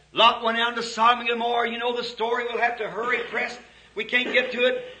trouble. Lot went down to Sodom and Gomorrah. You know the story. We'll have to hurry, press. We can't get to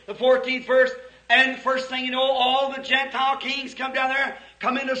it. The 14th verse. And first thing you know, all the Gentile kings come down there,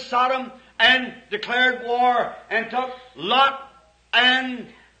 come into Sodom and declared war and took Lot and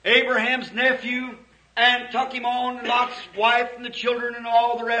Abraham's nephew and took him on, Lot's wife and the children and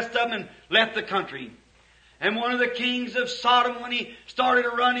all the rest of them, and left the country. And one of the kings of Sodom, when he started to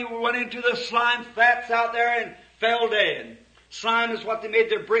run, he went into the slime flats out there and fell dead. Slime is what they made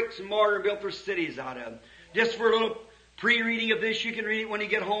their bricks and mortar and built their cities out of. Just for a little pre-reading of this, you can read it when you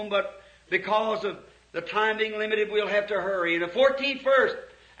get home, but because of the time being limited, we'll have to hurry. In the 14th verse,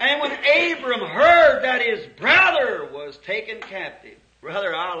 and when Abram heard that his brother was taken captive.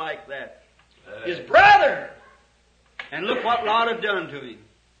 Brother, I like that. His brother. And look what Lot had done to him.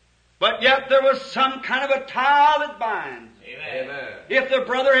 But yet there was some kind of a tie that binds. Amen. If the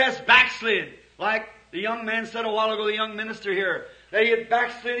brother has backslid, like the young man said a while ago, the young minister here, that he had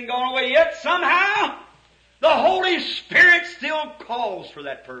backslid and gone away, yet somehow the Holy Spirit still calls for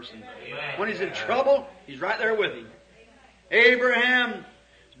that person. Amen. When he's in trouble, he's right there with him. Abraham's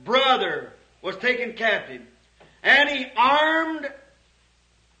brother was taken captive, and he armed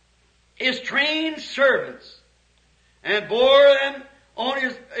his trained servants and bore them on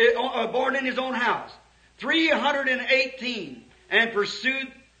his born in his own house, 318, and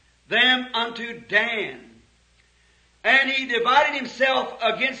pursued them unto Dan. And he divided himself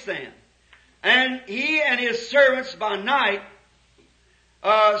against them, and he and his servants by night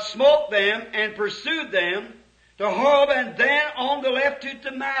smote them and pursued them to Horeb, and then on the left to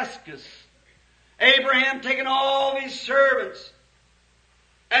Damascus. Abraham taking all his servants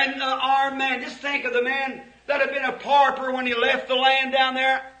and the armed man. Just think of the man that had been a pauper when he left the land down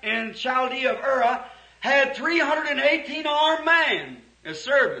there in Chaldea of Ur, had 318 armed men as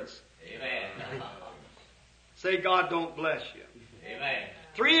servants. Amen. Say, God don't bless you. Amen.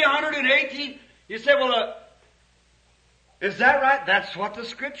 318. You say, well, is that right? That's what the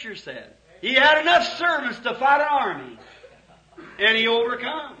Scripture said. He had enough servants to fight an army, and he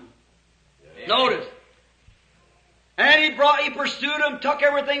overcome. Amen. Notice. And he pursued them, took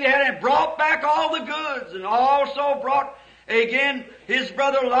everything they had, and brought back all the goods, and also brought again his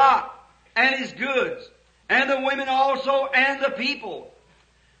brother Lot and his goods, and the women also, and the people.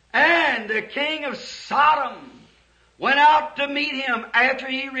 And the king of Sodom went out to meet him after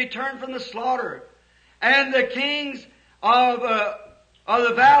he returned from the slaughter, and the kings of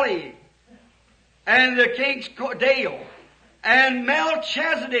the valley, and the king's Dale, and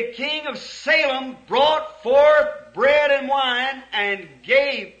Melchisedec, king of Salem, brought forth bread and wine and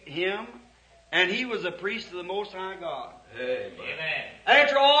gave him, and he was a priest of the Most High God. Amen.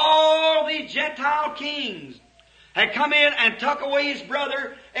 After all these Gentile kings had come in and took away his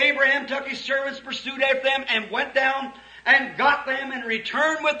brother, Abraham took his servants, pursued after them, and went down and got them and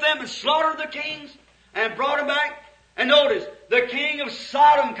returned with them and slaughtered the kings and brought them back. And notice, the king of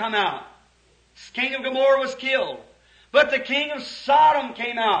Sodom come out. The king of Gomorrah was killed. But the king of Sodom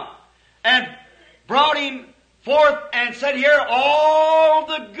came out and brought him forth and said, here, all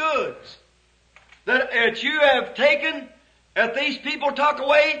the goods that you have taken, that these people took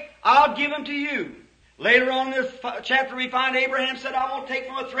away, I'll give them to you. Later on in this chapter we find Abraham said, I won't take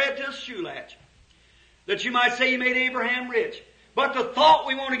from a thread to a shoe latch, that you might say you made Abraham rich. But the thought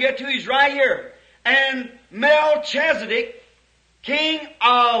we want to get to is right here. And Melchisedec, king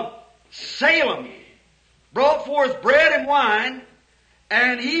of Salem, brought forth bread and wine,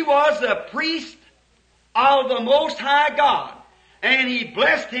 and he was the priest of the Most High God. And he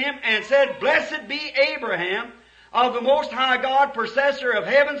blessed him and said, Blessed be Abraham of the Most High God, possessor of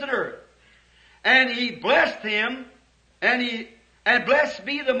heavens and earth. And he blessed him, and blessed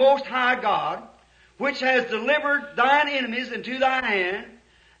be the Most High God, which has delivered thine enemies into thy hand,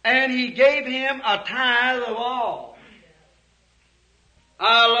 and he gave him a tithe of all.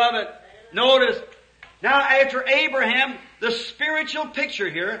 I love it. Notice, now after Abraham, the spiritual picture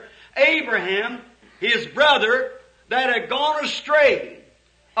here, Abraham, his brother, that had gone astray,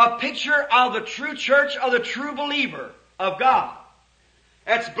 a picture of the true church, of the true believer of God,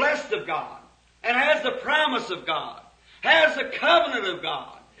 that's blessed of God, and has the promise of God, has the covenant of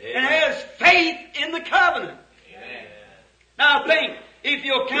God, and has faith in the covenant. Amen. Now think, if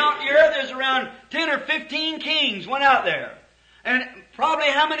you'll count here, there's around 10 or 15 kings went out there. And probably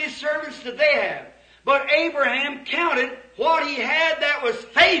how many servants did they have? But Abraham counted what he had that was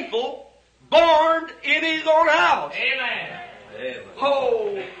faithful, born in his own house. Amen.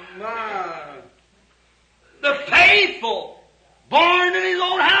 Oh my. The faithful, born in his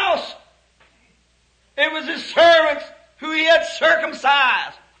own house. It was his servants who he had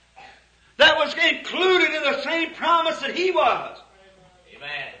circumcised that was included in the same promise that he was.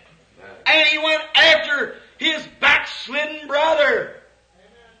 Amen. And he went after his backslidden brother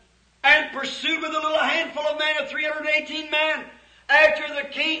and pursued with a little handful of men, of 318 men, after the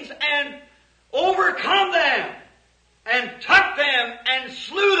kings, and overcome them and took them and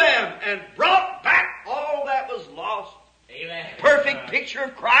slew them and brought back all that was lost. Amen. Perfect picture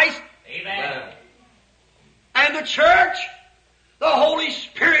of Christ. Amen. And the church, the Holy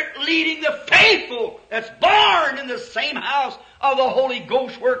Spirit leading the faithful that's born in the same house of the Holy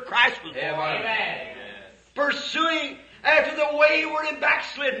Ghost where Christ was born. Amen. Pursuing after the wayward and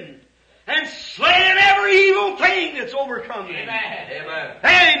backslidden, and slaying every evil thing that's overcome them. Amen.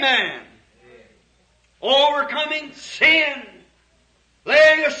 Amen. Overcoming sin,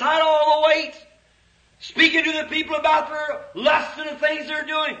 laying aside all the weights, speaking to the people about their lusts and the things they're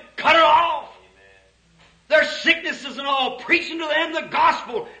doing, cut it off. Their sicknesses and all, preaching to them the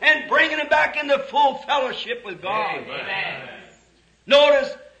gospel and bringing them back into full fellowship with God. Amen.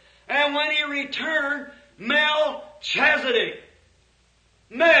 Notice, and when he returned, Melchisedec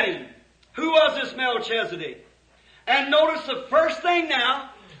met him. Who was this Melchisedec? And notice the first thing now,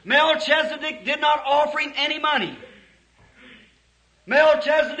 Melchisedec did not offer him any money.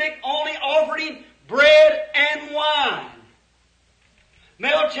 Melchisedec only offered him bread and wine.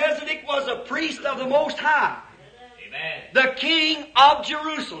 Melchisedec was a priest of the Most High. Amen. The king of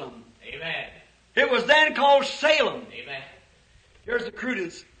Jerusalem. Amen. It was then called Salem. Amen. Here's the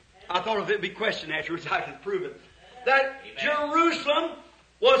credence. I thought if it'd be questioned afterwards, I could prove it. That Amen. Jerusalem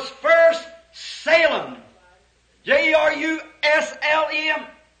was first Salem. Jerusalem.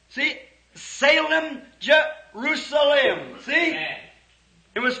 See? Salem, Jerusalem. See? Amen.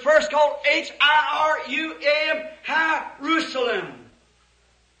 It was first called Hiram, Jerusalem.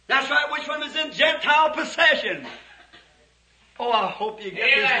 That's right, which one is in Gentile possession? Oh, I hope you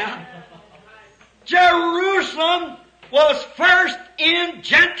get this now. Jerusalem was first in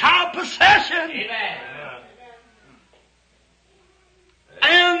Gentile possession. Amen.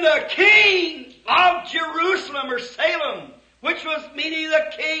 And the king of Jerusalem, or Salem, which was meaning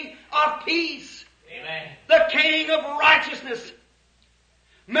the king of peace, Amen. the king of righteousness,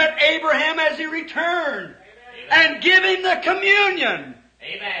 met Abraham as he returned and give him the communion,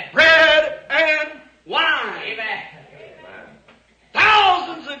 Amen. bread and wine. Amen.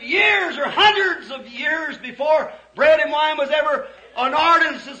 Thousands of years or hundreds of years before bread and wine was ever an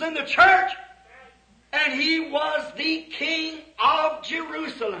ordinance in the church, and he was the king of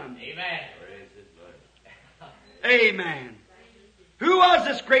Jerusalem. Amen. Amen. Who was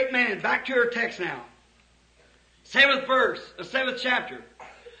this great man? Back to our text now. 7th verse, the 7th chapter.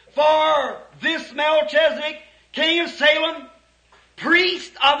 For this Melchisedec, king of Salem,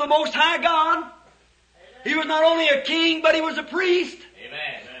 priest of the Most High God, he was not only a king, but he was a priest.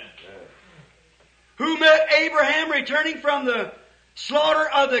 Amen. Who met Abraham returning from the slaughter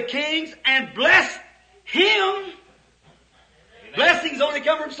of the kings and blessed him. Amen. Blessings only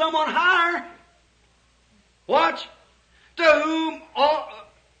come from someone higher. Watch. To whom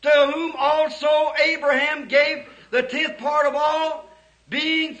also Abraham gave the 10th part of all,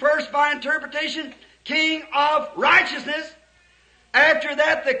 being first by interpretation king of righteousness. After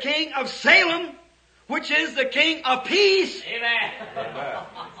that the king of Salem, which is the King of peace. Amen.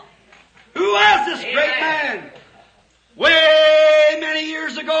 Who was this great man? Way many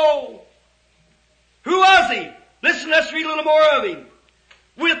years ago. Who was he? Listen, let's read a little more of him.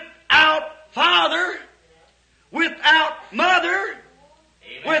 Without father, without mother,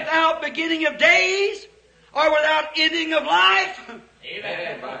 Amen. without beginning of days, or without ending of life.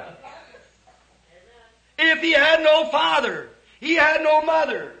 Amen. If he had no father, he had no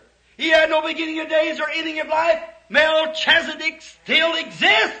mother, he had no beginning of days or ending of life, Melchisedec still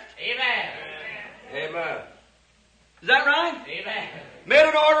exists. Amen. Amen. Is that right? Amen. Made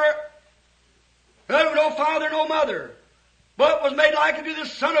an order, had no father, no mother, but was made like unto the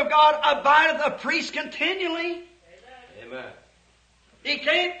Son of God, abideth a priest continually. Amen.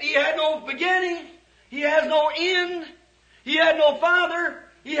 He had no beginning, he has no end, he had no father,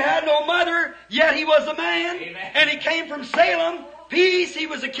 he had no mother, yet he was a man. Amen. And he came from Salem, peace, he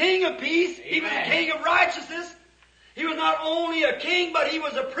was a king of peace, he was a Amen. king of righteousness. He was not only a king, but he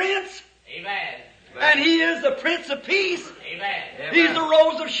was a prince, Amen. and he is the Prince of Peace. Amen. He's the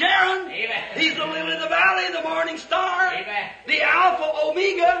Rose of Sharon. Amen. He's the Lily of the Valley, the Morning Star, Amen. the Alpha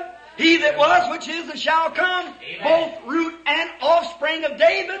Omega, he that was, which is, and shall come, Amen. both root and offspring of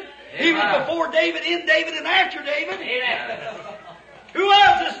David. He was Amen. before David, in David, and after David. Amen. Who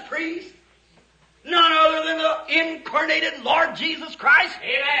was this priest? None other than the incarnated Lord Jesus Christ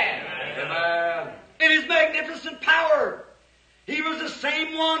Amen. Amen. in His magnificent power. He was the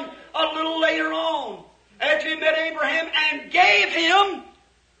same one a little later on, after He met Abraham and gave him,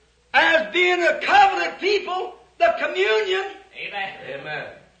 as being a covenant people, the communion. Amen. Amen.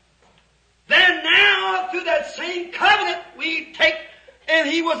 Then now, through that same covenant, we take, and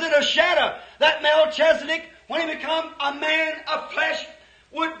he was in a shadow, that Melchisedec, when he become a man of flesh,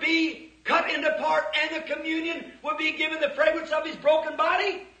 would be cut into part, and the communion would be given the fragrance of his broken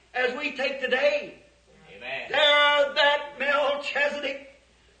body, as we take today. Amen. There, that Melchisedec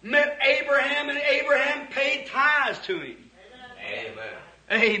met Abraham, and Abraham paid tithes to him. Amen.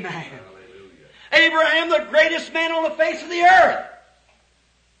 Amen. Hallelujah. Abraham, the greatest man on the face of the earth,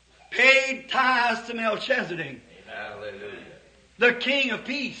 paid tithes to Melchisedec, Hallelujah. the King of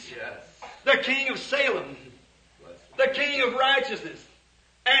peace, Yes. the King of Salem, Bless the King of righteousness.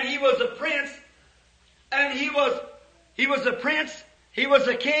 And he was a prince, and he was a prince, he was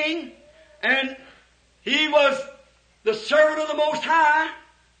a king, and he was the servant of the Most High,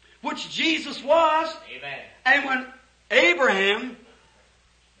 which Jesus was. Amen. And when Abraham,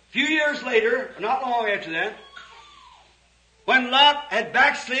 a few years later, not long after that, when Lot had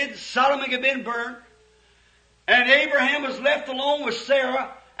backslid, Sodom had been burnt, and Abraham was left alone with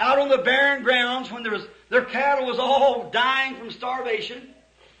Sarah out on the barren grounds when their cattle was all dying from starvation,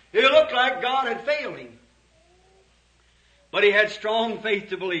 it looked like God had failed him. But he had strong faith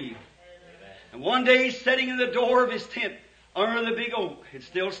to believe. And one day, sitting in the door of his tent under the big oak, it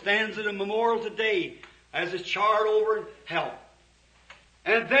still stands as a memorial today as it's charred over in hell.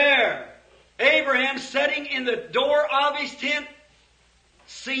 And there, Abraham, sitting in the door of his tent,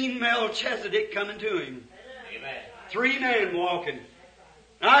 seen Melchisedec coming to him. Amen. 3 men walking.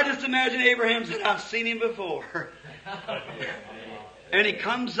 And I just imagine Abraham said, I've seen him before. And he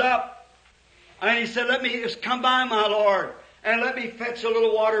comes up, and he said, let me just come by, my Lord, and let me fetch a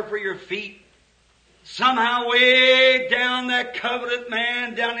little water for your feet. Somehow way down that covenant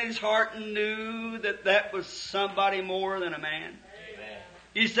man, down in his heart, knew that that was somebody more than a man. Amen.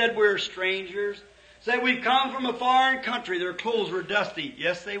 He said, we're strangers. Said, we've come from a foreign country. Their clothes were dusty.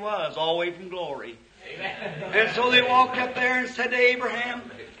 Yes, they was, all the way from glory. Amen. And so they walked up there and said to Abraham,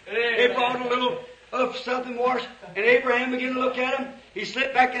 they brought a little of something water, and Abraham began to look at him. He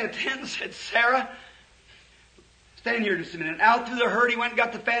slipped back in the tent and said, Sarah, stand here just a minute. Out through the herd, he went and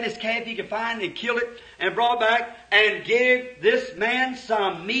got the fattest calf he could find and killed it and brought back and gave this man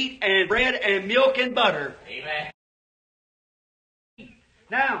some meat and bread and milk and butter. Amen.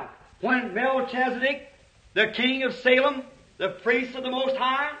 Now, when Melchisedec, the king of Salem, the priest of the Most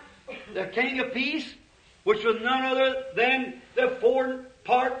High, the king of peace, which was none other than the fourth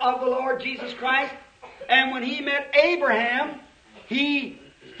part of the Lord Jesus Christ, and when he met Abraham, he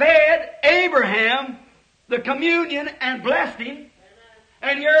fed Abraham the communion and blessed him.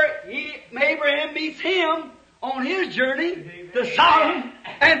 And here Abraham meets him on his journey to Sodom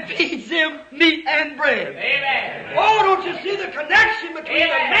and feeds him meat and bread. Amen. Oh, don't you see the connection between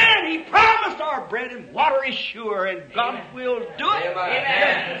the Amen. man he promised our bread and water is sure, and God Amen. will do it. Amen.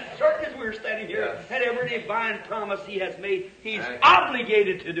 Yes, as certain as we're standing here, Yes. at every divine promise he has made, he's Thank you.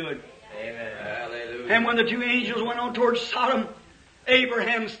 obligated to do it. Amen. Hallelujah. And when the 2 angels went on towards Sodom,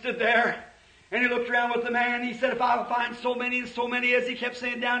 Abraham stood there, and he looked around with the man, and he said, if I find so many and so many, as he kept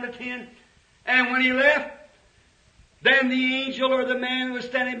saying, down to 10, And when he left, then the angel or the man who was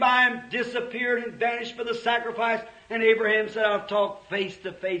standing by him disappeared and vanished for the sacrifice. And Abraham said, I'll talk face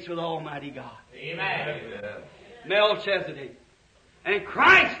to face with Almighty God. Amen. Melchisedec. And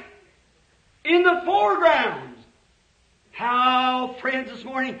Christ in the foreground. How, friends, this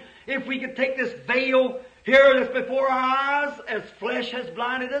morning, if we could take this veil here that's before our eyes, as flesh has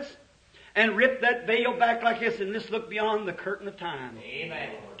blinded us, and rip that veil back like this and just look beyond the curtain of time. Amen.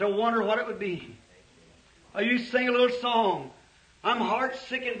 To wonder what it would be. I used to sing a little song. I'm heart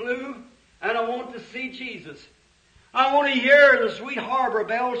sick and blue, and I want to see Jesus. I want to hear the sweet harbor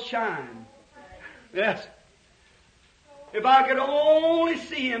bells chime. Yes. If I could only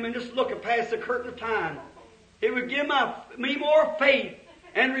see Him and just look past the curtain of time, it would give me more faith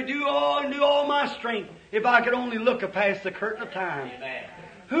and renew all my strength if I could only look past the curtain of time. Amen.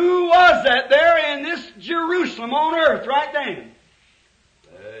 Who was that there in this Jerusalem on earth right then?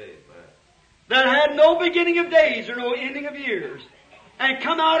 Amen. That had no beginning of days or no ending of years, and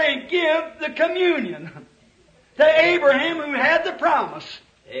come out and give the communion to Abraham who had the promise.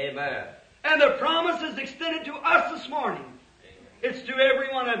 Amen. And the promise is extended to us this morning. It's to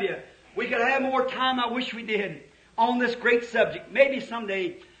every one of you. We could have more time, I wish we did, on this great subject. Maybe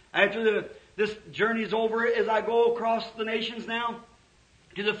someday, after this journey is over, as I go across the nations now,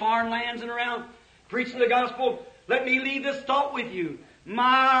 to the foreign lands and around, preaching the gospel, let me leave this thought with you.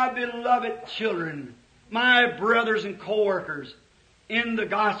 My beloved children, my brothers and co-workers in the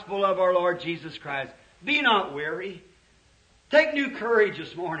gospel of our Lord Jesus Christ, be not weary. Take new courage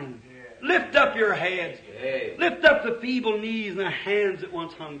this morning. Lift up your heads. Amen. Lift up the feeble knees and the hands that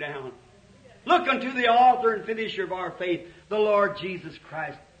once hung down. Look unto the author and finisher of our faith, the Lord Jesus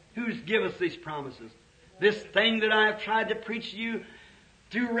Christ, who's given us these promises. This thing that I have tried to preach to you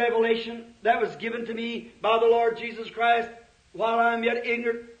through revelation that was given to me by the Lord Jesus Christ while I am yet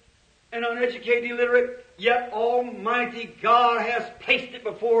ignorant and uneducated, illiterate, yet Almighty God has placed it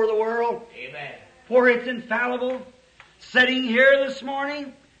before the world. Amen. For it's infallible. Sitting here this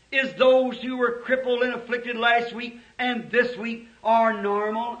morning is those who were crippled and afflicted last week and this week are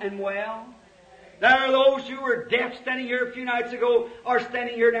normal and well. There are those who were deaf standing here a few nights ago are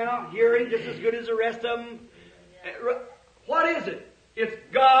standing here now, hearing just as good as the rest of them. What is it? It's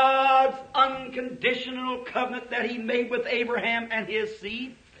God's unconditional covenant that He made with Abraham and his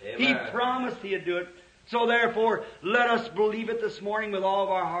seed. Amen. He promised He'd do it. So therefore, let us believe it this morning with all of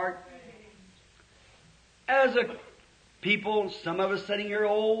our heart. As a people, some of us sitting here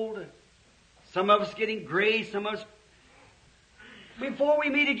old, some of us getting gray, some of us, before we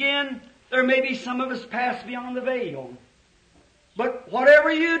meet again, there may be some of us passed beyond the veil. But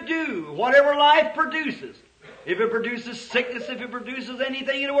whatever you do, whatever life produces, if it produces sickness, if it produces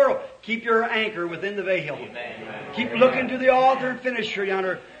anything in the world, keep your anchor within the veil. Amen. Keep looking to the author and finisher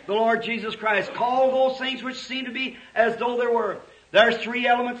yonder, the Lord Jesus Christ. Call those things which seem to be as though there were. There's three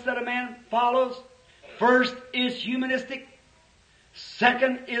elements that a man follows. First is humanistic.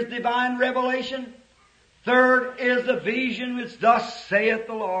 Second is divine revelation. Third is the vision which thus saith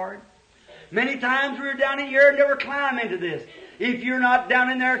the Lord. Many times we were down in here and never climb into this. If you're not down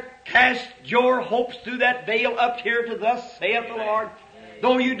in there, cast your hopes through that veil up here to thus saith the Lord.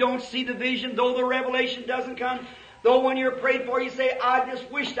 Though you don't see the vision, though the revelation doesn't come, though when you're prayed for you say, I just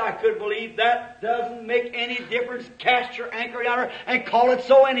wished I could believe, that doesn't make any difference. Cast your anchor yonder and call it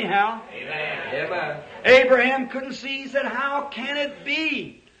so anyhow. Amen. Amen. Abraham couldn't see. He said, how can it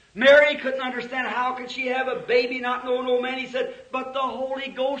be? Mary couldn't understand. How could she have a baby not know no man? He said, but the Holy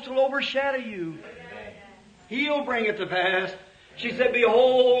Ghost will overshadow you. He'll bring it to pass. She said,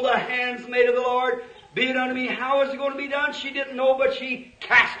 behold, the handmaid of the Lord, be it unto me. How is it going to be done? She didn't know, but she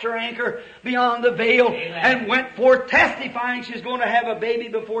cast her anchor beyond the veil. Amen. And went forth testifying she's going to have a baby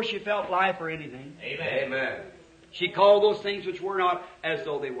before she felt life or anything. Amen. Amen. She called those things which were not as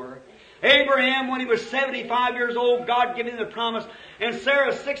though they were. Abraham, when he was 75 years old, God gave him the promise. And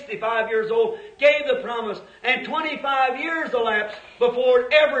Sarah, 65 years old, gave the promise. And 25 years elapsed before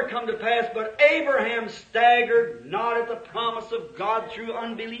it ever come to pass. But Abraham staggered not at the promise of God through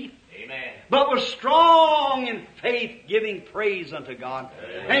unbelief, Amen. but was strong in faith, giving praise unto God.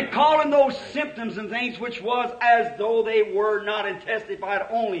 And calling those symptoms and things which was as though they were not, and testified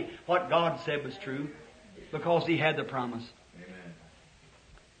only what God said was true, because he had the promise.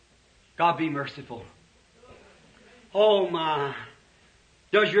 God be merciful. Oh my.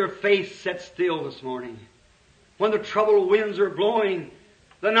 Does your faith sit still this morning? When the troubled winds are blowing,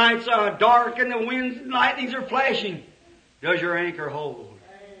 the nights are dark and the winds and lightnings are flashing, does your anchor hold?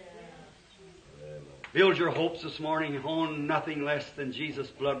 Build your hopes this morning on nothing less than Jesus'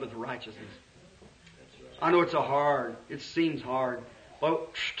 blood with righteousness. I know it seems hard. Well,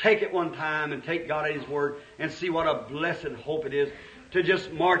 take it one time and take God at His Word and see what a blessed hope it is to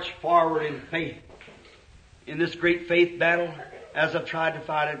just march forward in faith. In this great faith battle, as I've tried to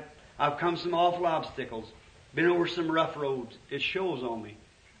fight it, I've come some awful obstacles, been over some rough roads. It shows on me.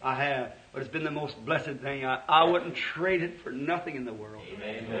 I have. But it's been the most blessed thing. I wouldn't trade it for nothing in the world.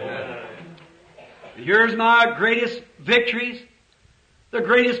 Amen. Here's my greatest victories. The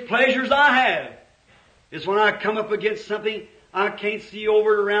greatest pleasures I have is when I come up against something I can't see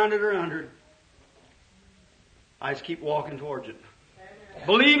over it, around it, or under it. I just keep walking towards it.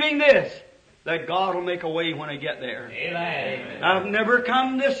 Believing this, that God will make a way when I get there. Amen. I've never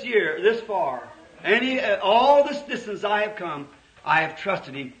come this far. All this distance I have come, I have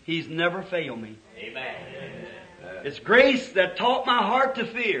trusted Him. He's never failed me. Amen. It's grace that taught my heart to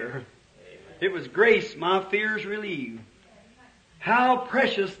fear. It was grace my fears relieved. How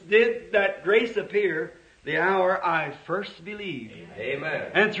precious did that grace appear the hour I first believed.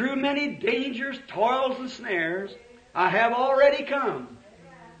 Amen. And through many dangers, toils, and snares, I have already come.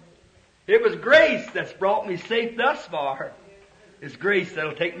 It was grace that's brought me safe thus far. It's grace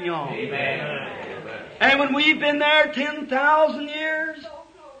that'll take me on. Amen. And when we've been there 10,000 years,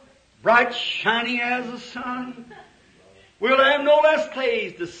 bright shining as the sun, we'll have no less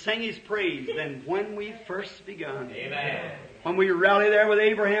days to sing His praise than when we first begun. Amen. When we rally there with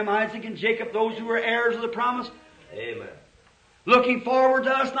Abraham, Isaac, and Jacob, those who were heirs of the promise, Amen. looking forward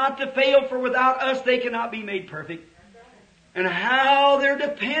to us not to fail, for without us they cannot be made perfect. And how they're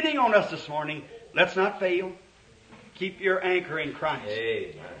depending on us this morning. Let's not fail. Keep your anchor in Christ.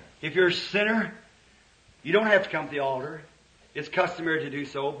 Amen. If you're a sinner, you don't have to come to the altar. It's customary to do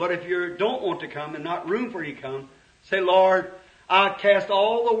so. But if you don't want to come and not room for you to come, say, Lord, I cast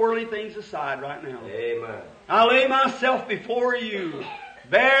all the worldly things aside right now. Amen. I lay myself before you,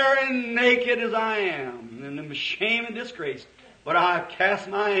 bare and naked as I am, and in shame and disgrace. But I cast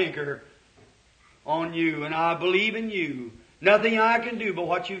my anchor on you, and I believe in you. Nothing I can do but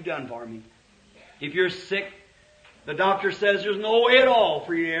what you've done for me. If you're sick, the doctor says there's no way at all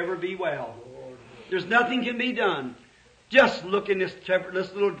for you to ever be well. There's nothing can be done. Just look in this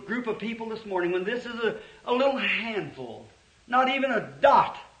little group of people this morning when this is a little handful, not even a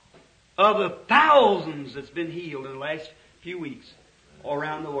dot of the thousands that's been healed in the last few weeks all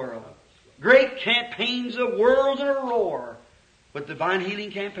around the world. Great campaigns of worlds in a roar with divine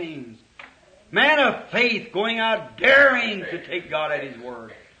healing campaigns. Man of faith going out daring to take God at His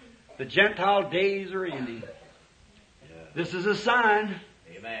word. The Gentile days are ending. This is a sign.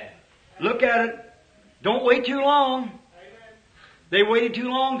 Amen. Look at it. Don't wait too long. They waited too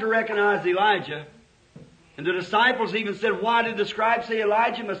long to recognize Elijah. And the disciples even said, why did the scribes say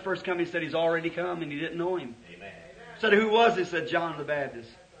Elijah must first come? He said, he's already come and he didn't know him. Amen. Said, who was he? Said, John the Baptist.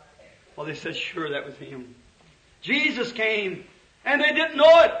 Well, they said, sure, that was him. Jesus came and they didn't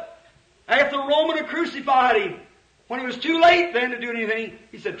know it. After the Roman had crucified him, when it was too late then to do anything,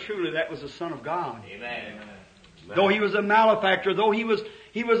 he said, truly, that was the Son of God. Amen. Though he was a malefactor, though he was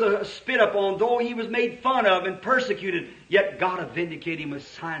a spit upon, though he was made fun of and persecuted, yet God have vindicated him with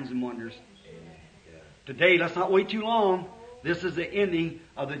signs and wonders. Today, let's not wait too long. This is the ending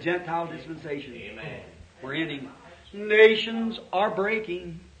of the Gentile dispensation. Amen. We're ending. Nations are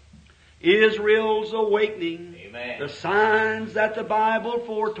breaking. Israel's awakening. Amen. The signs that the Bible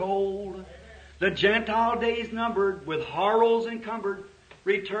foretold. The Gentile days numbered, with horrors encumbered.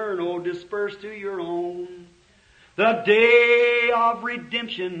 Return, O disperse to your own. The day of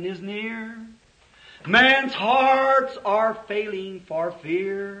redemption is near. Man's hearts are failing for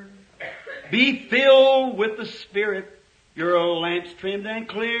fear. Be filled with the Spirit, your lamps trimmed and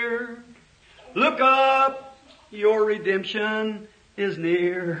clear. Look up, your redemption is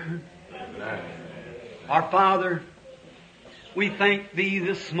near. Our Father, we thank Thee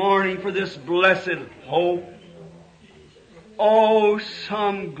this morning for this blessed hope. Oh,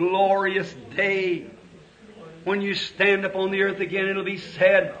 some glorious day when you stand upon the earth again, it'll be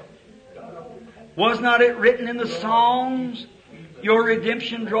said, was not it written in the Psalms, your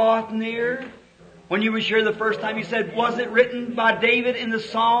redemption draweth near? When you was here the first time, you said, was it written by David in the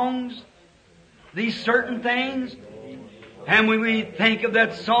Psalms, these certain things? And when we think of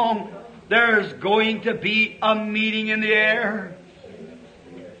that song, there's going to be a meeting in the air.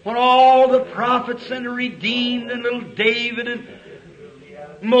 When all the prophets and the redeemed and little David and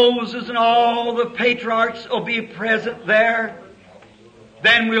Moses and all the patriarchs will be present there.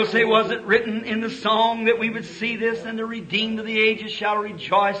 Then we'll say, was it written in the song that we would see this, and the redeemed of the ages shall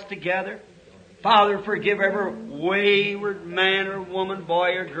rejoice together? Father, forgive every wayward man or woman,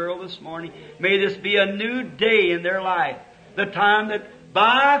 boy or girl this morning. May this be a new day in their life. The time that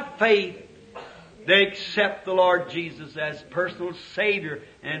by faith They accept the Lord Jesus as personal Savior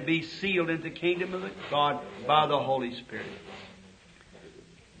and be sealed into the kingdom of God by the Holy Spirit.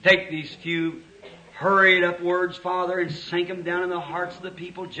 Take these few hurried up words, Father, and sink them down in the hearts of the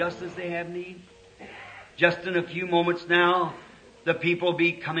people just as they have need. Just in a few moments now, the people will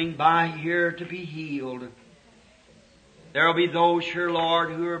be coming by here to be healed. There will be those here,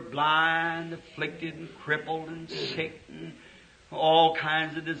 Lord, who are blind, afflicted, and crippled, and sick, and all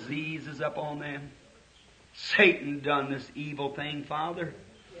kinds of diseases upon them. Satan done this evil thing, Father.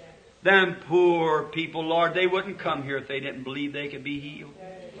 Them poor people, Lord, they wouldn't come here if they didn't believe they could be healed.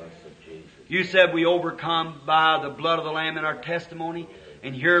 You said we overcome by the blood of the Lamb and our testimony,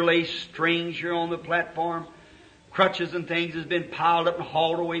 and here lay strings here on the platform. Crutches and things has been piled up and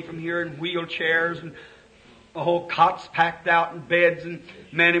hauled away from here in wheelchairs, and the whole cots packed out in beds, and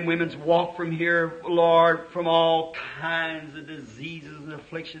men and women's walk from here, Lord, from all kinds of diseases and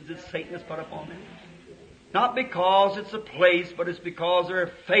afflictions that Satan has put upon them. Not because it's a place, but it's because their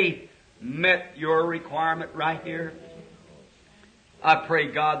faith met your requirement right here. I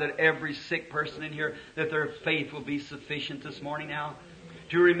pray, God, that every sick person in here, that their faith will be sufficient this morning now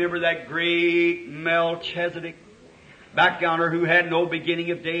to remember that great Melchisedec back yonder who had no beginning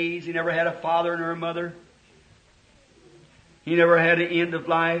of days. He never had a father nor a mother. He never had an end of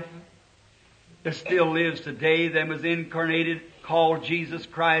life. That still lives today. Then was incarnated, called Jesus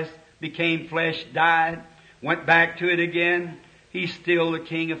Christ, became flesh, died, went back to it again. He's still the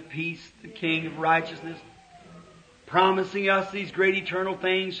King of peace, the King of righteousness, promising us these great eternal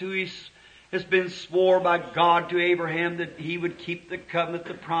things, who has been swore by God to Abraham that He would keep the covenant,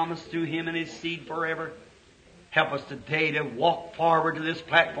 the promise through him and his seed forever. Help us today to walk forward to this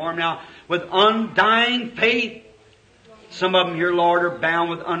platform now with undying faith. Some of them here, Lord, are bound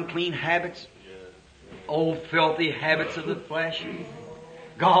with unclean habits. Old filthy habits of the flesh.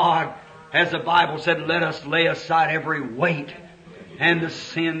 God, as the Bible said, let us lay aside every weight and the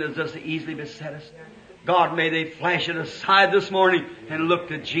sin that does easily beset us. God, may they flash it aside this morning and look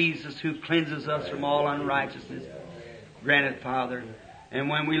to Jesus who cleanses us from all unrighteousness. Grant it, Father. And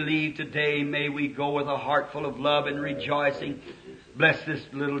when we leave today, may we go with a heart full of love and rejoicing. Bless this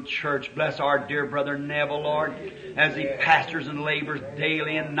little church. Bless our dear brother Neville, Lord, as he pastors and labors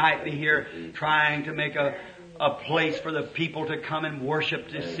daily and nightly here, trying to make a place for the people to come and worship,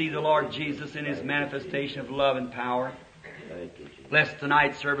 to see the Lord Jesus in His manifestation of love and power. Bless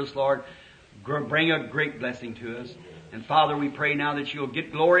tonight's service, Lord. Bring a great blessing to us. And Father, we pray now that You'll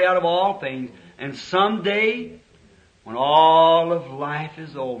get glory out of all things. And someday, when all of life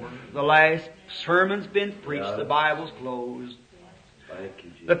is over, the last sermon's been preached, the Bible's closed,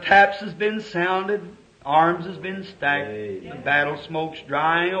 the taps has been sounded, arms has been stacked, the battle smoke's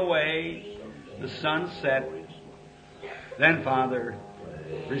drying away, the sun's set. Then, Father,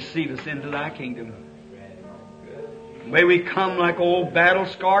 receive us into Thy kingdom. May we come like old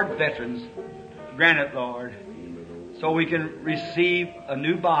battle-scarred veterans. Grant it, Lord, so we can receive a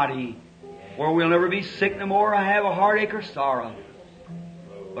new body where we'll never be sick no more or have a heartache or sorrow.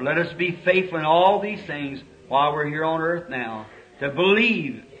 But let us be faithful in all these things while we're here on earth now, to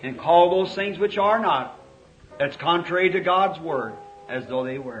believe and call those things which are not, that's contrary to God's Word, as though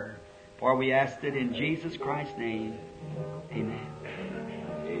they were. For we ask it in Jesus Christ's name. Amen.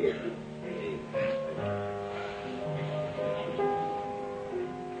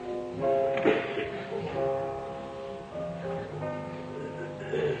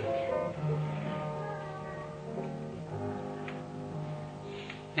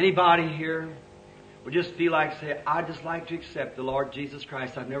 Anybody here would just feel like say, I'd just like to accept the Lord Jesus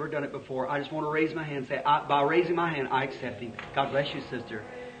Christ. I've never done it before. I just want to raise my hand and say, by raising my hand, I accept Him. God bless you, sister.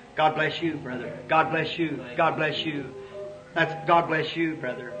 God bless you, brother. God bless you. God bless you. That's God bless you,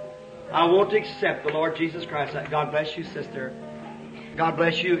 brother. I want to accept the Lord Jesus Christ. God bless you, sister. God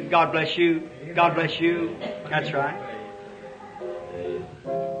bless you. God bless you. God bless you. That's right.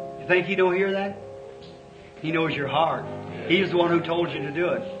 You think He don't hear that? He knows your heart. He's the one who told you to do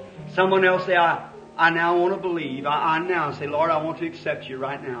it. Someone else say, I now want to believe. I now say, Lord, I want to accept You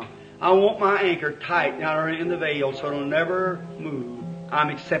right now. I want my anchor tight down in the veil so it'll never move. I'm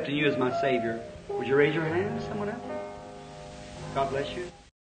accepting You as my Savior. Would you raise your hand, someone else? God bless you.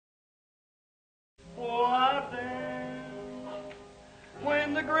 What then?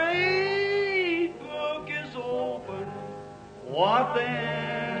 When the great book is open, what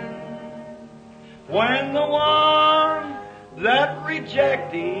then? When the one that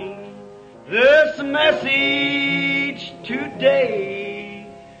rejecting this message today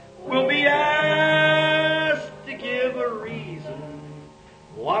will be asked to give a reason,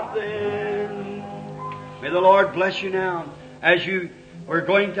 what then? May the Lord bless you now as you We're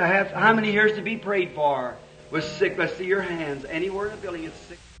going to have, how many here is to be prayed for with sick? Let's see your hands. Anywhere in the building is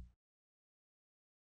sick.